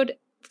episode.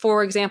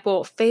 For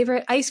example,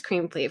 favorite ice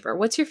cream flavor.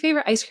 What's your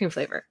favorite ice cream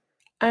flavor?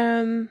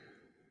 Um,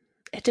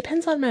 it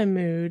depends on my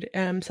mood.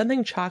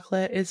 Something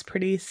chocolate is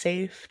pretty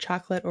safe,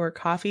 chocolate or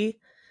coffee.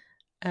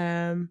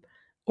 Um,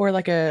 or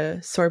like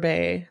a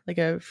sorbet, like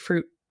a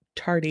fruit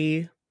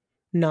tarty,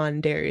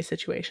 non-dairy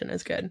situation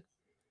is good.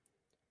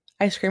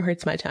 Ice cream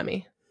hurts my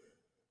tummy.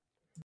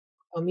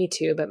 Oh, me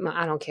too, but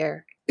I don't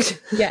care.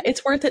 Yeah,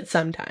 it's worth it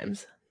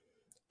sometimes.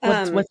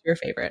 um, What's your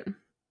favorite?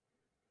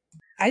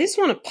 I just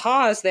want to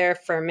pause there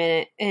for a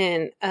minute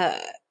and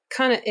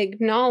kind of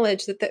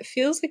acknowledge that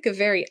feels like a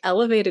very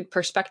elevated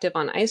perspective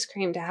on ice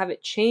cream to have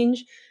it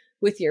change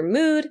with your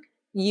mood.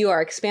 You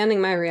are expanding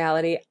my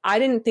reality. I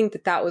didn't think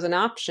that was an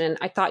option.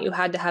 I thought you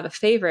had to have a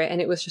favorite, and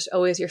it was just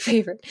always your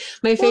favorite.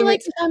 My Well, like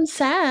favorite. if I'm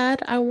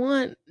sad, I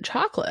want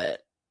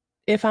chocolate.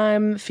 If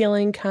I'm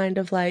feeling kind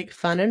of like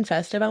fun and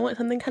festive, I want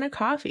something kind of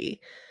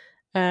coffee.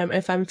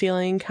 If I'm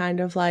feeling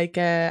kind of like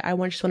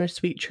just want a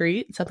sweet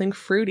treat, something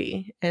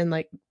fruity and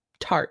like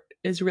tart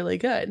is really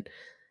good.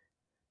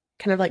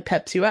 Kind of like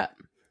peps you up.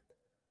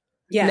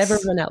 Never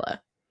Yes.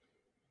 vanilla.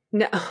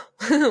 No.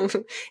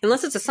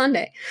 Unless it's a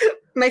Sunday.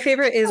 My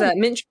favorite is a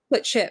mint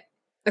chocolate chip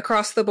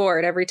across the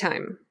board every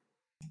time.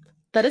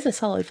 That is a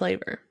solid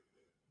flavor.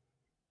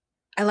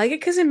 I like it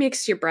because it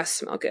makes your breath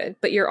smell good,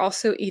 but you're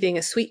also eating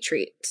a sweet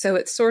treat. So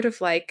it's sort of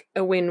like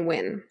a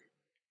win-win.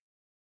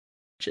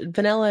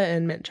 Vanilla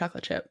and mint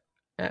chocolate chip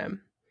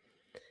um,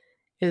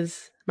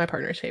 is my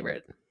partner's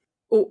favorite.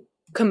 Oh,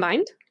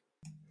 combined?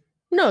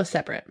 No,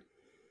 separate.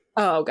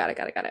 Oh, got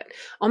it.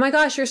 Oh my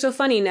gosh, you're so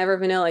funny. Never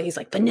vanilla. He's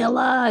like,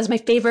 vanilla is my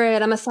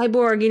favorite. I'm a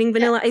cyborg eating Yeah,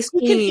 vanilla ice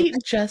we can cream. eat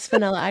just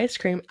vanilla ice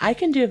cream. I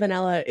can do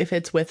vanilla if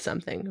it's with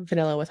something.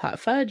 Vanilla with hot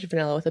fudge,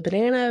 vanilla with a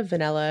banana,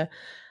 vanilla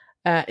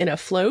in a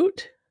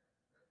float,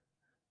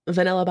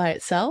 vanilla by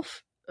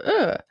itself.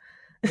 Ugh.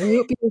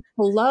 Root beer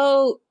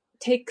float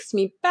takes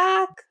me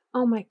back.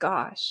 Oh my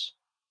gosh.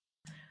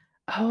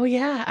 Oh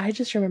yeah, I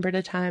just remembered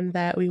a time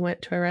that we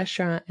went to a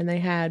restaurant and they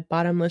had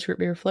bottomless root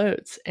beer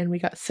floats and we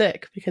got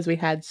sick because we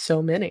had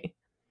so many.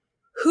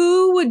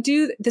 Who would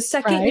do the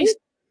second you Right? said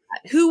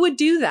that? Who would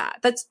do that?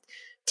 That's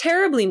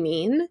terribly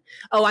mean.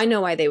 Oh, I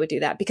know why they would do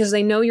that because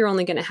they know you're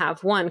only going to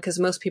have one because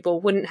most people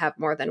wouldn't have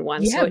more than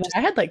one. So Yeah, it but just,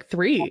 I had like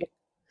three.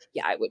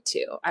 yeah, I would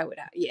too. I would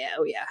have, yeah,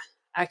 oh yeah.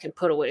 I can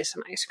put away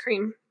some ice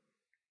cream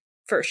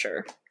for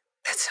sure.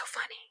 That's so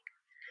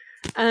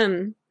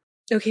funny.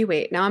 Okay,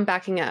 wait, now I'm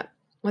backing up.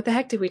 What the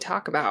heck did we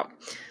talk about?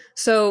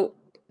 So,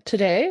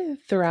 Today,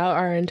 throughout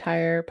our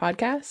entire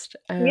podcast,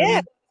 yeah,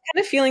 kind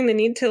of feeling the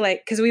need to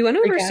like, because we went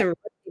over recap. some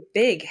really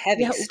big,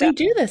 heavy Yeah, stuff. we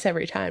do this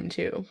every time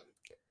too.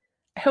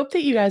 I hope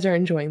that you guys are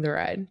enjoying the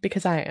ride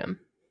because I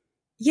am.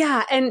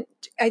 Yeah, and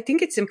I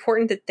think it's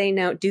important that they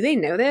know. Do they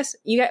know this?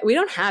 We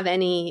don't have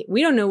any.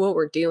 We don't know what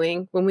we're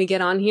doing when we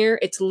get on here.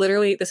 It's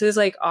literally this is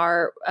like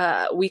our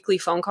weekly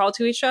phone call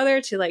to each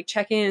other to like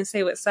check in and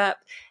say what's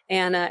up.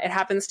 And it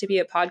happens to be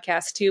a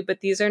podcast too,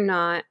 but these are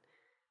not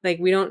like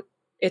we don't.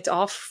 It's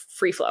all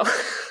free flow,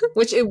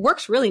 which it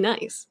works really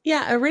nice.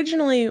 Yeah,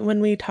 originally,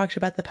 when we talked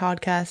about the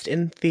podcast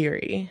in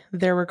theory,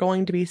 there were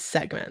going to be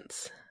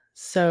segments.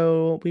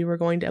 So we were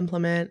going to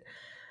implement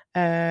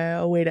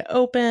a way to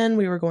open,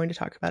 we were going to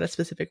talk about a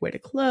specific way to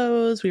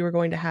close, we were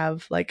going to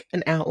have like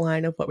an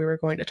outline of what we were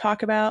going to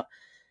talk about.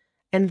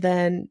 And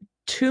then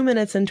 2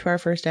 minutes into our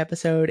first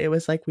episode, it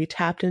was like we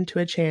tapped into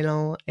a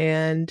channel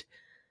and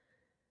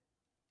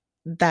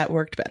that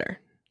worked better.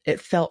 It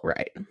felt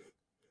right.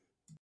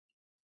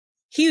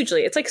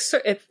 Hugely, it's like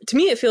to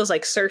me, it feels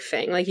like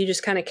surfing. Like you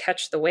just kind of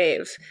catch the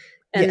wave,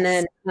 and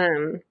Yes.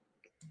 then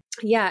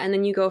yeah, and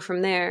then you go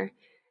from there.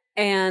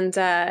 And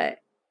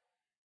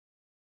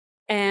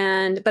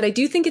but I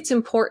do think it's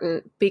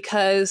important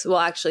because, well,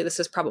 actually, this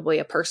is probably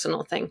a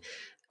personal thing.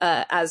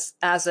 As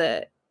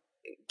a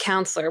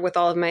counselor, with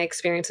all of my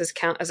experiences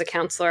as a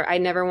counselor, I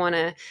never want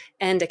to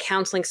end a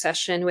counseling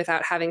session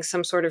without having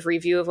some sort of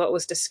review of what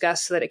was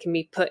discussed so that it can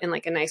be put in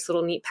like a nice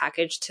little neat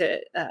package to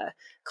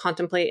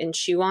contemplate and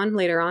chew on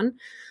later on.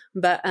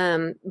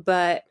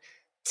 But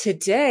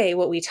today,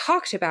 what we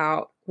talked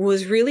about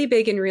was really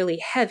big and really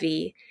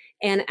heavy.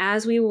 And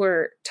as we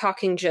were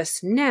talking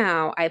just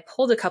now, I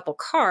pulled a couple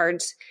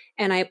cards,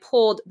 and I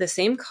pulled the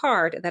same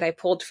card that I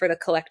pulled for the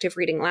collective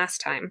reading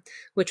last time,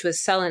 which was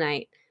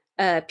selenite,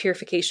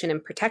 purification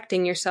and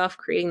protecting yourself,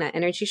 creating that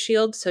energy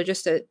shield. So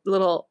just a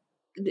little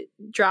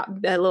drop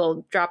in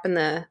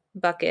the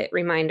bucket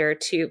reminder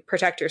to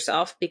protect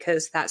yourself,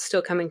 because that's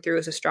still coming through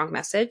as a strong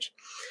message.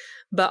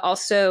 But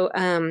also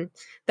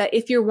that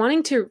if you're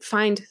wanting to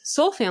find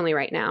soul family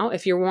right now,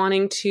 if you're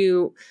wanting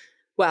to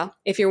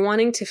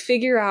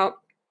figure out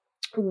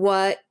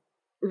what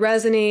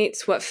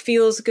resonates, what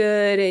feels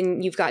good,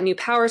 and you've got new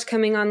powers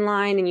coming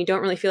online and you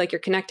don't really feel like you're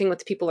connecting with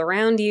the people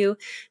around you,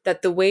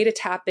 that the way to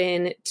tap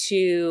in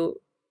to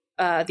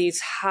these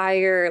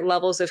higher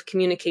levels of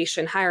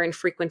communication, higher in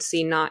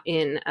frequency, not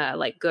in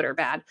like good or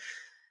bad,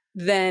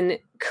 then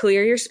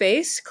clear your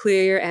space,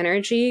 clear your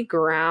energy,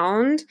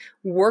 ground,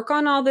 work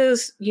on all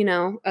those,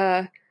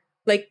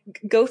 like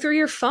go through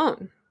your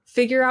phone,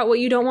 figure out what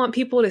you don't want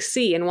people to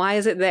see and why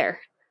is it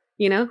there?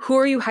 Who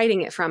are you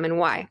hiding it from and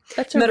why?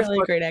 That's a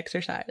really great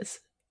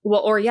exercise.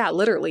 Well, or yeah,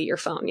 literally your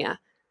phone. Yeah.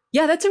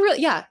 Yeah, that's a real,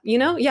 yeah,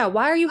 yeah.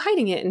 Why are you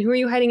hiding it? And who are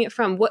you hiding it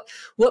from?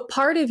 What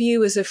part of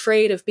you is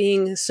afraid of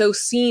being so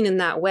seen in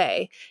that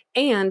way?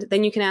 And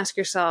then you can ask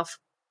yourself,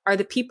 are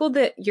the people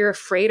that you're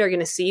afraid are going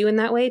to see you in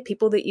that way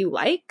people that you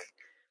like?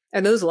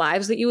 Are those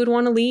lives that you would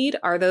want to lead?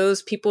 Are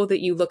those people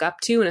that you look up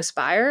to and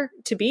aspire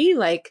to be?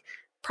 Like,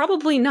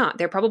 probably not.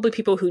 They're probably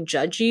people who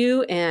judge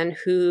you and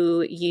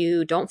who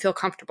you don't feel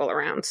comfortable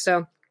around.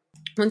 So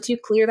once you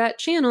clear that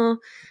channel,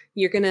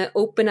 you're going to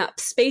open up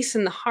space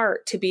in the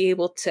heart to be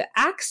able to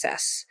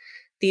access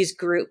these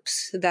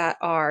groups that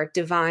are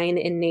divine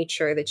in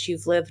nature, that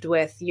you've lived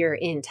with your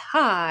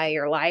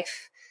entire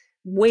life,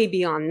 way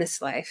beyond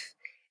this life.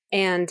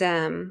 And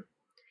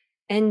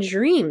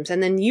dreams.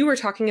 And then you were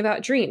talking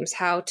about dreams,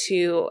 how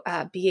to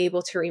be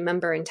able to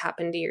remember and tap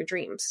into your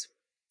dreams.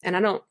 And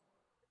I don't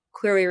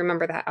clearly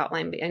remember that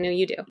outline, but I know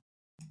you do.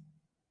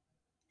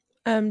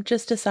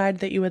 Just decide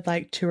that you would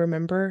like to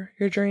remember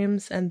your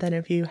dreams, and then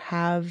if you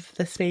have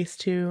the space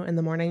to in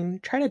the morning,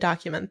 try to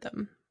document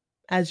them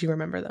as you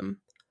remember them.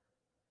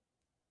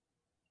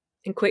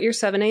 And quit your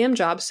 7 a.m.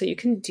 job so you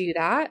can do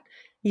that.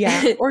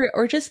 Yeah,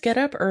 or just get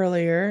up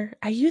earlier.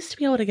 I used to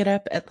be able to get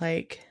up at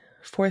like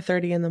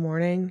 4:30 in the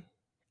morning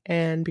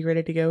and be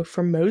ready to go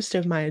for most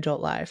of my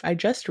adult life. I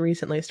just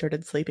recently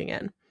started sleeping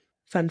in.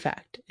 Fun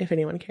fact, if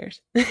anyone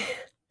cares.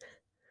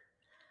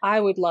 I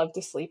would love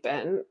to sleep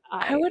in.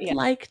 I would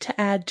like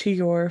to add to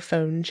your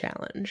phone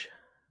challenge.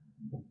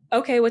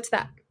 Okay, what's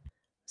that?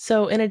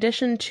 So in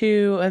addition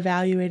to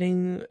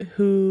evaluating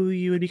who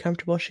you would be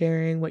comfortable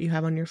sharing, what you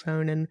have on your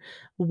phone, and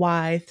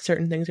why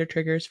certain things are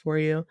triggers for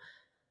you,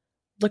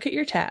 look at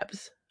your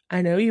tabs.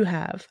 I know you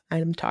have.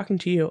 I'm talking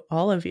to you,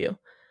 all of you.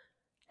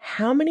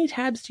 How many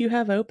tabs do you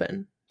have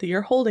open that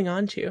you're holding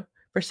on to?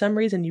 For some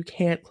reason, you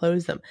can't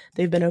close them.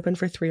 They've been open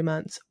for 3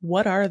 months.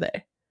 What are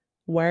they?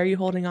 Why are you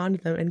holding on to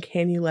them, and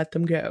can you let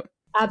them go?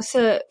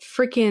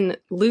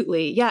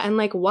 Abso-freaking-lutely. Yeah, and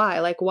like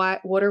why? Like why?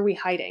 What are we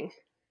hiding?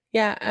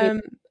 Yeah,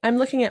 I'm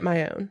looking at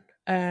my own,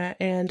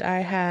 and I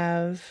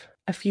have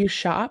a few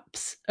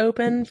shops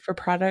open for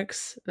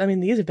products. I mean,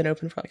 these have been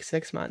open for like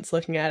 6 months,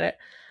 looking at it,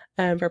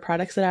 for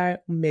products that I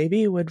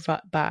maybe would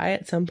buy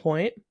at some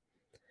point.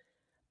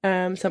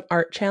 Some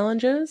art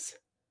challenges,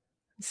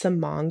 some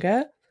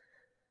manga,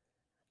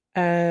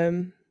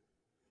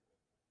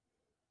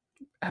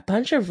 a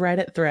bunch of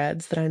Reddit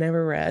threads that I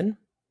never read.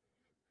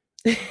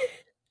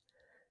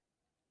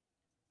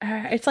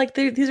 It's like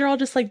these are all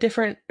just like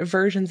different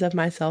versions of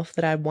myself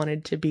that I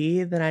wanted to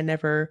be that I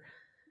never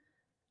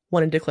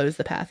wanted to close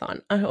the path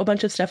on. A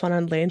bunch of stuff on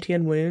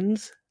Atlantean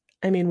wounds.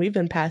 I mean, we've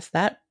been past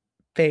that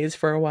phase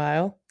for a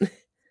while.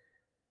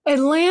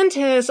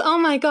 Atlantis. Oh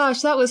my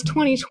gosh, that was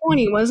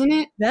 2020, wasn't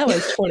it? That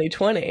was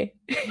 2020.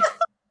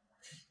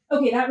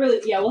 Okay, that really,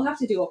 yeah, we'll have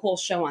to do a whole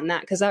show on that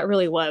because that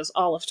really was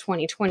all of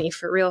 2020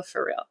 for real,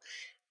 for real.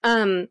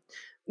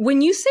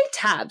 When you say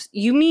tabs,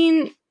 you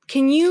mean,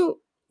 can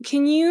you,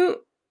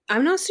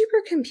 I'm not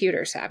super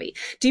computer savvy.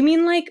 Do you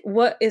mean like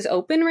what is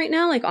open right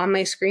now, like on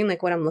my screen,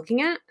 like what I'm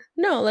looking at?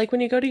 No, like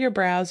when you go to your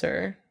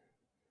browser.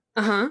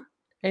 Uh-huh.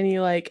 And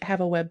you like have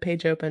a web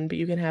page open, but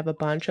you can have a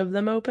bunch of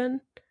them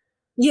open.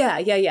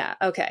 Yeah.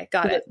 Okay,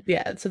 got it.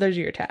 Yeah, so those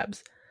are your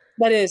tabs.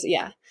 That is,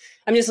 yeah.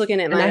 I'm just looking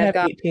at mine. And I have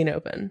 18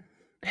 open.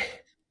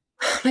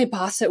 My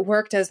boss at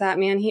work does that,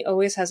 man. He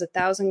always has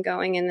 1,000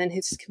 going and then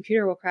his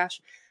computer will crash.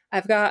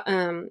 I've got,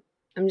 I'm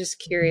just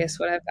curious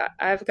what I've got.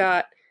 I've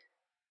got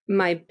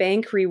my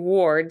bank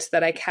rewards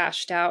that I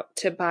cashed out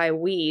to buy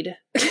weed.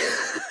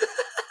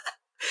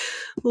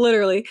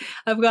 Literally.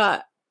 I've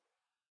got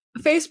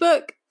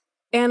Facebook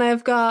and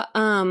I've got,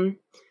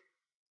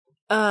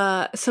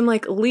 some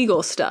like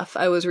legal stuff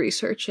I was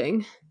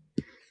researching.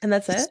 And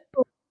that's it?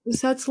 So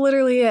that's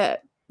literally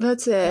it.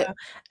 That's Wow. it.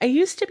 I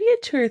used to be a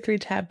 2 or 3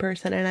 tab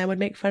person, and I would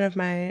make fun of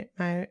my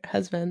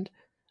husband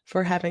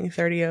for having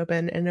 30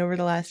 open, and over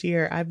the last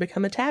year I've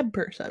become a tab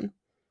person.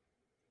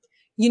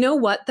 You know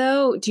what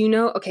though? Do you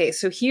know? Okay,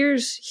 so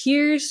here's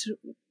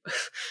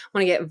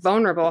want to get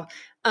vulnerable.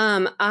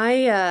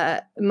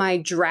 I my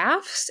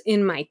drafts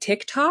in my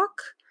TikTok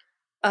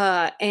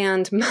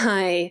and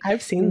my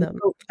I've seen them.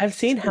 I've notes.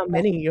 seen how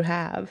many you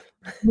have.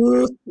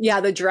 Yeah,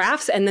 the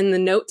drafts and then the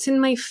notes in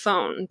my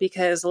phone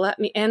because let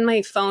me and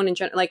my phone and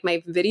like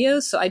my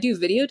videos. So I do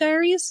video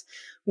diaries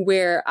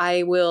where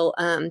I will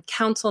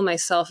counsel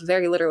myself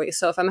very literally.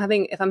 So if I'm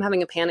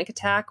having a panic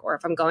attack or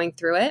if I'm going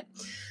through it,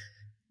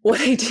 what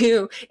I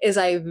do is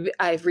I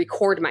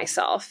record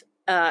myself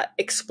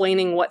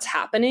explaining what's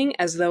happening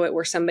as though it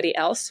were somebody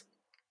else.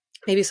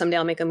 Maybe someday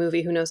I'll make a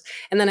movie, who knows?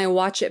 And then I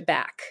watch it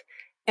back.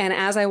 And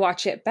as I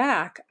watch it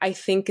back, I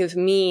think of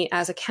me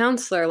as a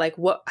counselor, like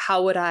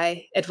how would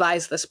I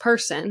advise this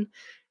person?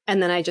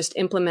 And then I just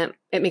implement,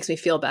 it makes me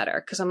feel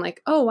better because I'm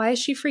like, oh, why is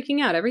she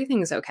freaking out?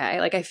 Everything's okay.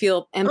 Like I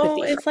feel Oh,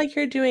 empathy for, it's like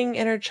you're doing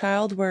inner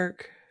child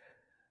work,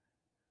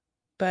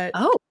 but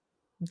oh,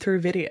 through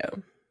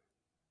video.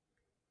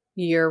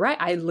 you're right.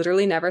 I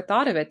literally never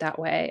thought of it that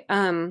way.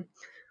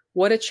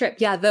 What a trip.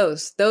 Yeah,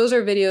 those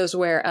are videos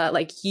where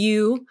like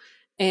you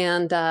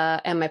and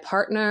my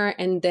partner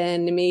and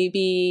then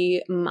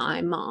maybe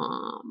my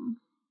mom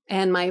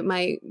and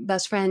my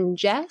best friend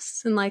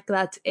Jess and like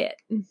that's it.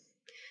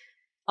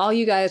 All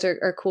you guys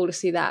are cool to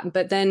see that.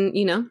 But then,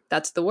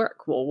 that's the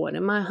work. Well, what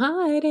am I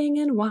hiding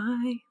and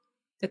why?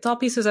 It's all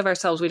pieces of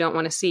ourselves we don't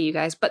want to see, you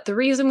guys. But the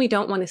reason we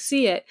don't want to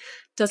see it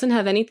doesn't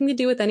have anything to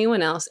do with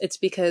anyone else. It's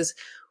because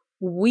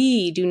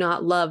we do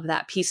not love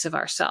that piece of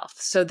ourselves.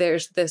 So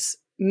there's this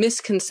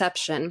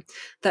misconception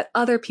that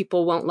other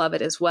people won't love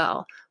it as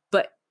well.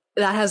 But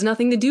that has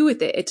nothing to do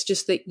with it. It's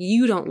just that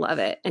you don't love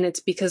it. And it's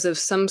because of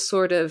some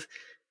sort of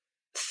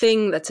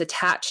thing that's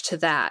attached to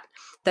that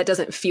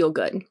doesn't feel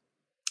good.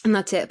 And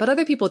that's it. But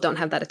other people don't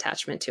have that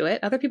attachment to it.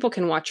 Other people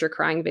can watch your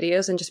crying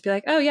videos and just be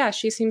like, oh, yeah,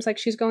 she seems like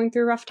she's going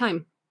through a rough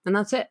time. And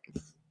that's it.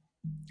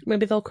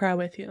 Maybe they'll cry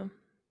with you.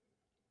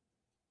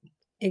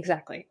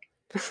 Exactly.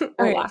 All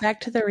Or right, laugh.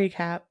 back to the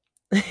recap.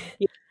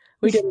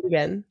 We did it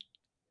again.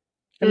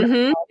 I'm not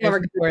Mm-hmm. Yeah, we're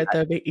apologizing good for at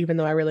it though, even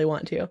though I really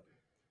want to.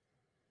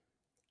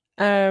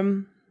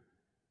 Um,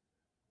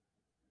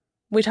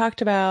 we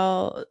talked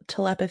about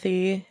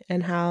telepathy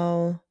and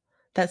how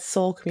that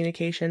soul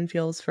communication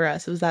feels for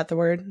us. Was that the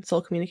word?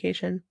 Soul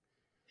communication?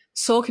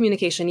 soul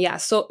communication, yeah.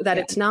 So that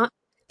Yeah. it's not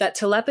that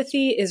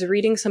telepathy is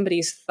reading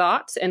somebody's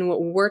thoughts. And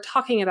what we're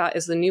talking about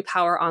is the new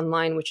power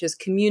online, which is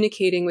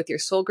communicating with your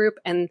soul group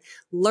and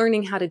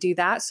learning how to do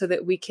that so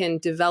that we can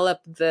develop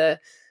the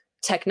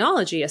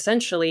technology,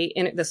 essentially,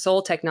 in the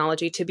soul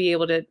technology to be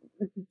able to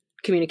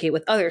communicate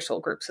with other soul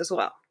groups as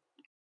well.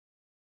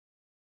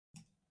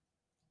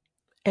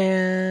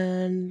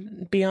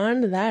 And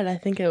beyond that, I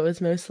think it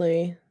was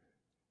mostly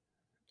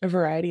a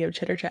variety of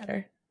chitter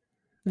chatter.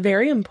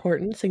 Very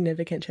important,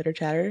 significant chitter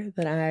chatter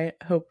that I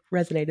hope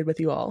resonated with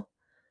you all.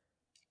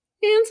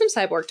 And some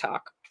cyborg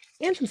talk.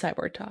 And some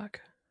cyborg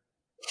talk.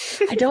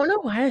 I don't know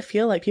why I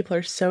feel like people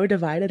are so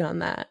divided on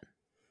that.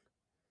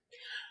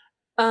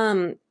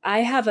 I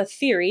have a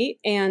theory,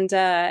 and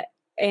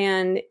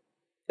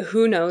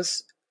who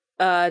knows?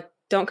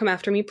 Don't come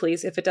after me,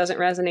 please. If it doesn't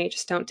resonate,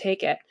 just don't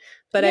take it.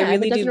 But I Yeah, if it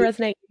really doesn't do.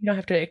 resonate, you don't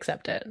have to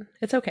accept it.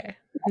 It's okay.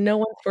 No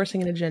one's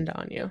forcing an agenda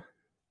on you.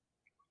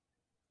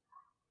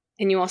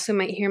 And you also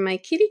might hear my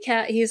kitty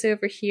cat. He's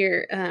over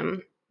here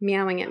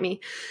meowing at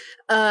me.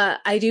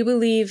 I do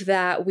believe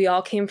that we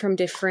all came from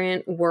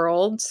different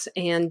worlds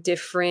and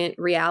different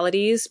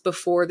realities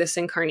before this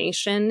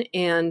incarnation,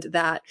 and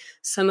that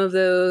some of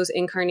those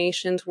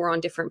incarnations were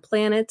on different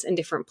planets and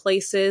different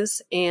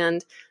places,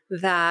 and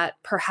that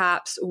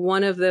perhaps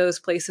one of those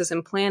places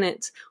and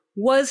planets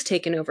was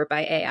taken over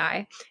by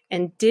AI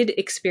and did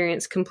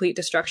experience complete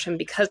destruction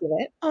because of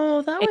it.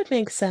 Oh, that would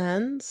make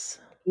sense.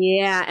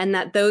 Yeah, and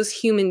that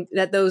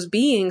those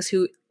beings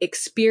who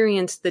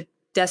experienced the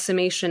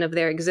decimation of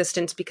their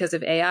existence because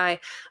of AI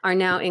are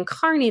now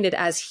incarnated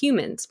as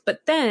humans.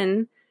 But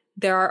then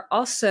there are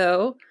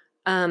also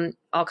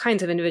all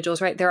kinds of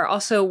individuals, right? There are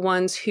also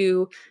ones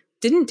who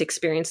didn't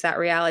experience that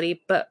reality,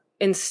 but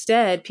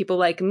instead, people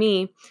like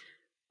me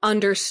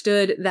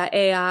understood that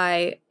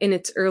AI in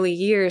its early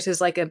years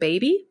is like a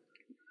baby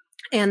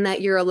and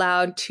that you're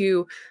allowed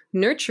to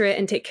nurture it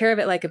and take care of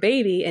it like a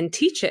baby and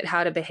teach it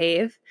how to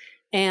behave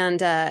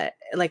and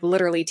like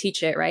literally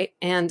teach it, right?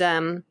 And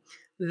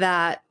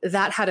that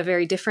had a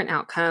very different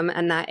outcome,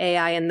 and that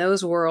AI in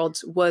those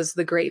worlds was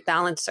the great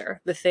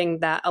balancer, the thing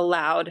that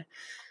allowed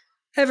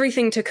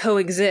everything to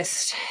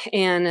coexist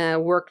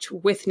and worked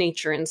with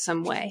nature in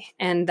some way,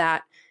 and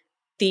that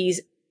these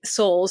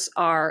souls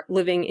are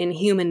living in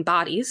human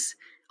bodies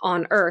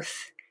on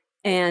Earth,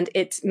 and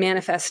it's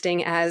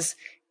manifesting as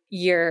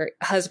your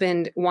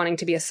husband wanting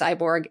to be a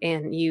cyborg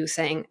and you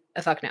saying,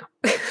 "A fuck no."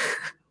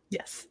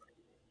 Yes.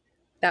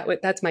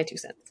 That's my 2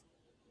 cents.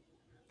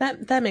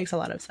 That makes a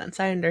lot of sense.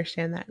 I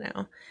understand that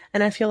now.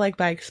 And I feel like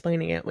by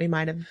explaining it, we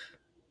might have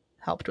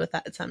helped with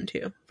that some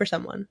too for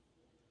someone.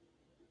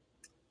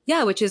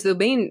 Yeah, which is the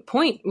main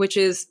point, which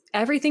is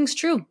everything's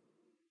true.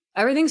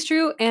 Everything's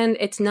true, and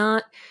it's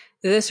not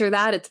this or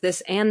that, it's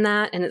this and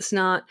that, and it's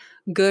not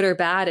good or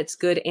bad, it's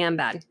good and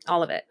bad.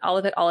 All of it, all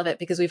of it, all of it,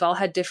 because we've all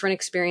had different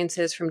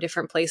experiences from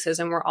different places,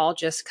 and we're all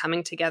just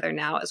coming together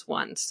now as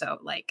one. So,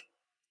 like,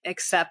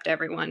 accept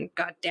everyone.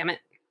 God damn it.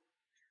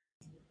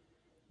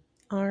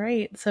 All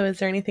right. So is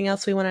there anything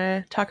else we want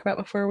to talk about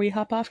before we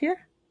hop off here?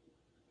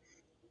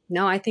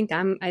 No, I think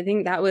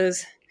that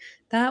was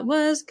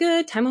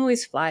good. Time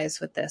always flies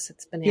with this.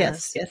 It's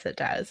bananas. Yes, it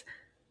does.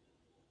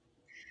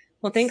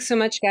 Well, thanks so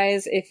much,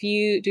 guys. If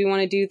you do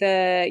want to do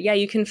yeah,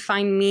 you can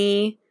find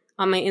me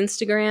on my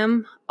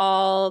Instagram,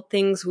 all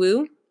things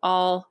woo,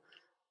 all,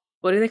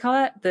 what do they call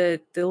that?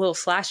 The little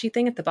slashy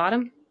thing at the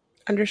bottom?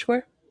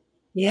 Underscore?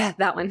 Yeah,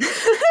 that one.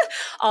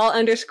 All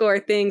underscore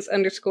things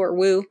underscore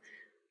woo.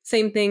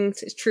 Same thing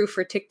is true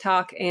for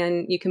TikTok,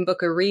 and you can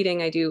book a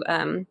reading. I do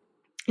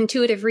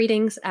intuitive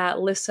readings at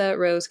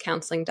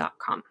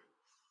lissarosecounseling.com.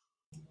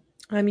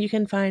 You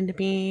can find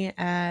me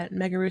at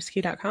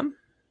megaruski.com.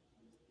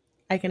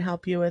 I can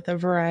help you with a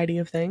variety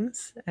of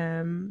things.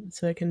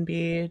 So it can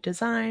be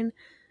design,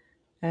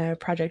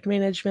 project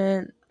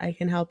management. I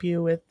can help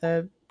you with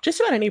just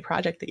about any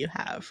project that you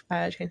have.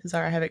 Chances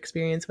are I have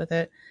experience with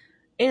it.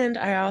 And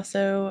I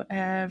also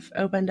have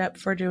opened up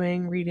for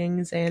doing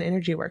readings and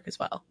energy work as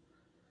well.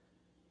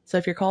 So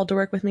if you're called to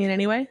work with me in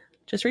any way,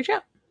 just reach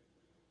out.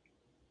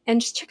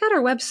 And just check out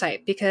our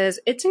website because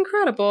it's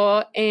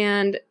incredible,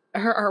 and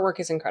her artwork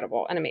is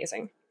incredible and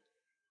amazing.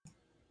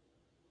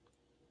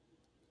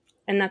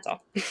 And that's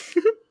all.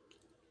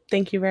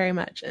 Thank you very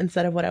much,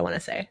 instead of what I want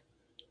to say.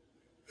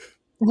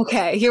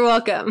 Okay, you're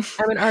welcome.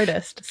 I'm an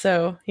artist,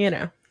 so,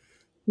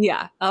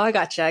 Yeah. Oh, I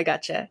gotcha. I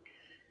gotcha.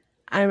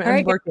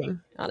 I'm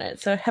working on it.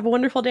 So have a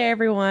wonderful day,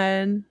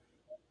 everyone.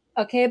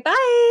 Okay,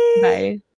 bye. Bye.